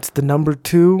 That's the number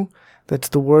 2. That's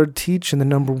the word teach and the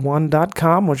number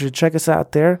 1.com. I want you to check us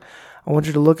out there. I want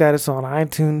you to look at us on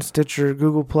iTunes, Stitcher,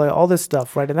 Google Play, all this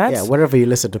stuff, right? And that's wherever you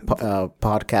listen to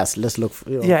podcasts, let's look.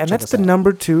 And that's the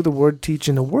number 2, the word teach,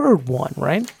 and the word 1,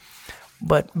 right?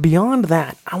 But beyond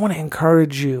that, I want to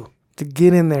encourage you to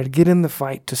get in there, to get in the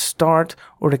fight, to start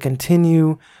or to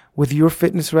continue with your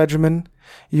fitness regimen,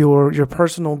 your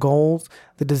personal goals,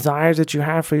 the desires that you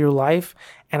have for your life,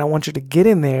 and I want you to get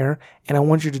in there and I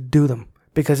want you to do them,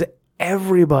 because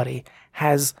everybody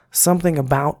has something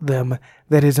about them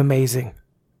that is amazing.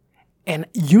 And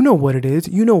you know what it is.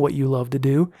 You know what you love to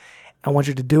do. I want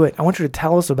you to do it. I want you to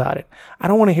tell us about it. I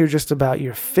don't want to hear just about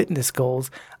your fitness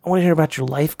goals. I want to hear about your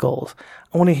life goals.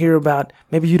 I want to hear about,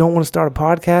 maybe you don't want to start a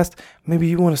podcast. Maybe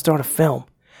you want to start a film.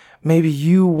 Maybe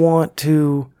you want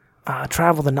to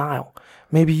travel the Nile.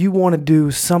 Maybe you want to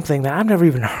do something that I've never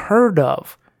even heard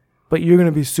of, but you're going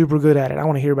to be super good at it. I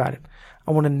want to hear about it.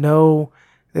 I want to know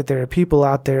that there are people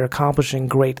out there accomplishing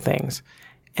great things.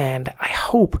 And I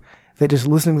hope that just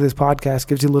listening to this podcast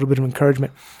gives you a little bit of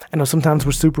encouragement. I know sometimes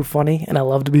we're super funny, and I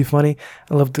love to be funny.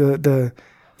 I love the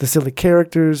silly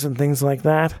characters and things like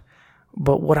that.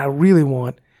 But what I really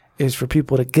want is for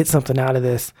people to get something out of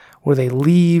this, where they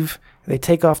leave, they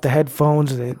take off the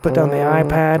headphones, they put down the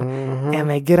iPad, and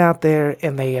they get out there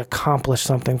and they accomplish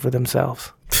something for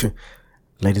themselves.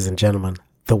 Ladies and gentlemen,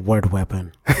 the word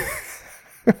weapon.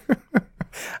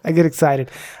 I get excited.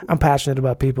 I'm passionate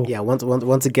about people. Yeah,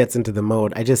 once it gets into the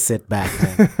mode, I just sit back,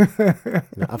 man.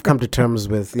 I've come to terms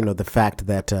with, the fact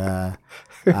that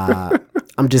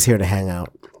I'm just here to hang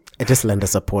out. I just lend a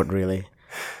support, really.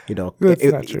 That's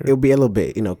not true. It would be a little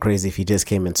bit, crazy if he just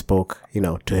came and spoke,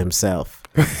 to himself,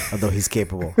 although he's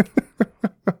capable.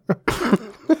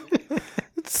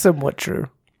 It's somewhat true.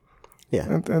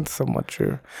 Yeah. That's somewhat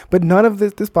true. But none of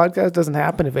this podcast doesn't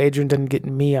happen if Adrian doesn't get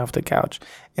me off the couch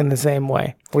in the same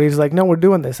way. Where he's like, no, we're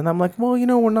doing this. And I'm like, well,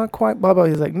 we're not quite blah, blah.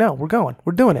 He's like, no, we're going.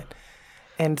 We're doing it.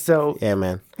 And so. Yeah,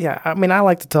 man. Yeah. I mean, I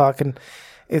like to talk. And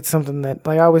it's something that,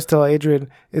 like I always tell Adrian,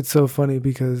 it's so funny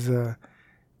because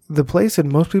the place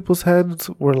in most people's heads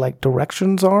where like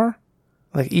directions are,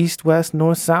 like east, west,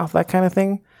 north, south, that kind of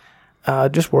thing,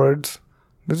 just words.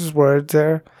 There's just words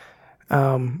there.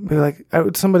 Like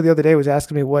somebody the other day was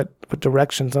asking me what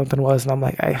direction something was, and I'm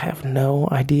like, I have no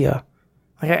idea.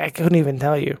 Like I couldn't even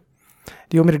tell you.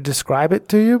 Do you want me to describe it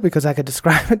to you? Because I could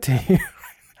describe it to you.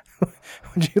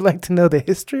 Would you like to know the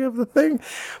history of the thing?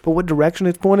 But what direction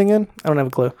it's pointing in, I don't have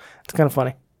a clue. It's kind of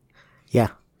funny. Yeah.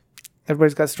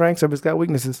 Everybody's got strengths. Everybody's got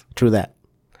weaknesses. True that.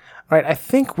 All right. I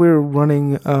think we're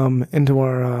running into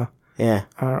our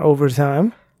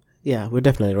overtime. Yeah, we're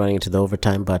definitely running into the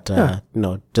overtime, but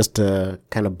just to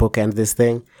kind of bookend this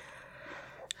thing,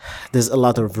 there's a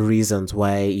lot of reasons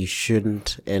why you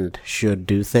shouldn't and should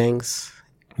do things.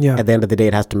 Yeah. At the end of the day,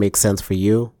 it has to make sense for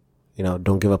you.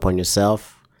 Don't give up on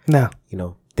yourself. No.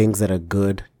 Things that are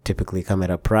good typically come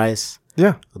at a price.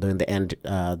 Yeah. Although in the end,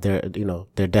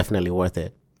 they're definitely worth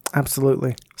it.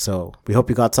 Absolutely. So we hope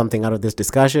you got something out of this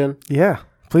discussion. Yeah.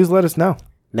 Please let us know.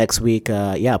 Next week,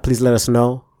 please let us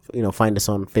know. Find us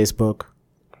on Facebook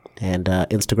and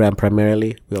Instagram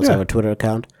primarily. We also have a Twitter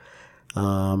account.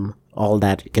 All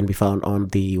that can be found on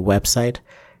the website,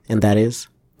 and that is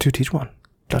 2teach1.com.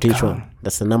 2teach1.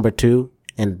 That's the number 2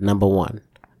 and number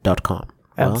 1.com.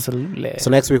 Absolutely. So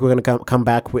next week we're going to come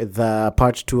back with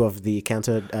part 2 of the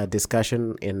cancer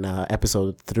discussion in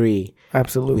episode 3.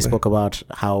 Absolutely. We spoke about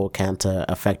how cancer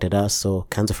affected us. So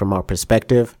cancer from our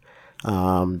perspective.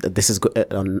 This is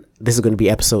going to be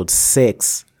episode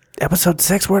 6. Episode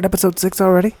 6? We're at episode 6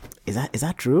 already? Is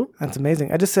that true? That's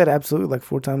amazing. I just said absolutely like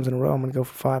 4 times in a row. I'm going to go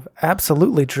for 5.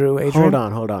 Absolutely true, Adrian.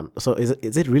 Hold on. So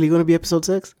is it really going to be episode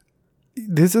 6?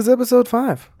 This is episode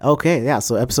 5. Okay, yeah.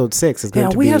 So episode 6 is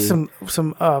going to be... Yeah, we have some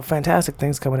fantastic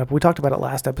things coming up. We talked about it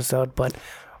last episode, but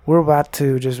we're about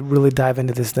to just really dive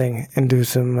into this thing and do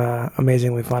some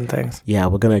amazingly fun things. Yeah,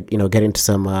 we're going to get into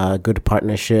some good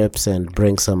partnerships and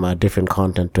bring some different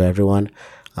content to everyone.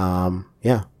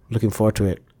 Yeah, looking forward to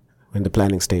it. We're in the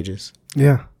planning stages.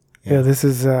 Yeah, this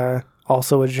is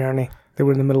also a journey that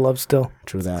we're in the middle of still.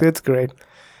 True that. It's great.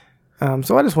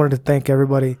 So I just wanted to thank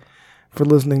everybody for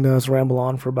listening to us ramble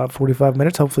on for about 45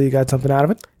 minutes. Hopefully you got something out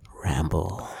of it.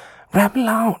 Ramble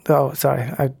on. Oh, sorry.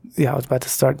 I was about to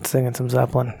start singing some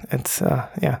Zeppelin. It's,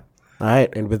 yeah. All right.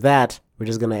 And with that, we're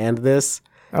just going to end this.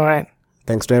 All right.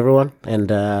 Thanks to everyone. And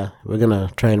we're going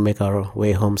to try and make our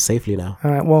way home safely now.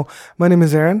 All right. Well, my name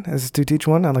is Aaron. This is To Teach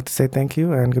One. I'd like to say thank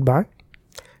you and goodbye.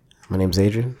 My name's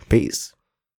Adrian. Peace.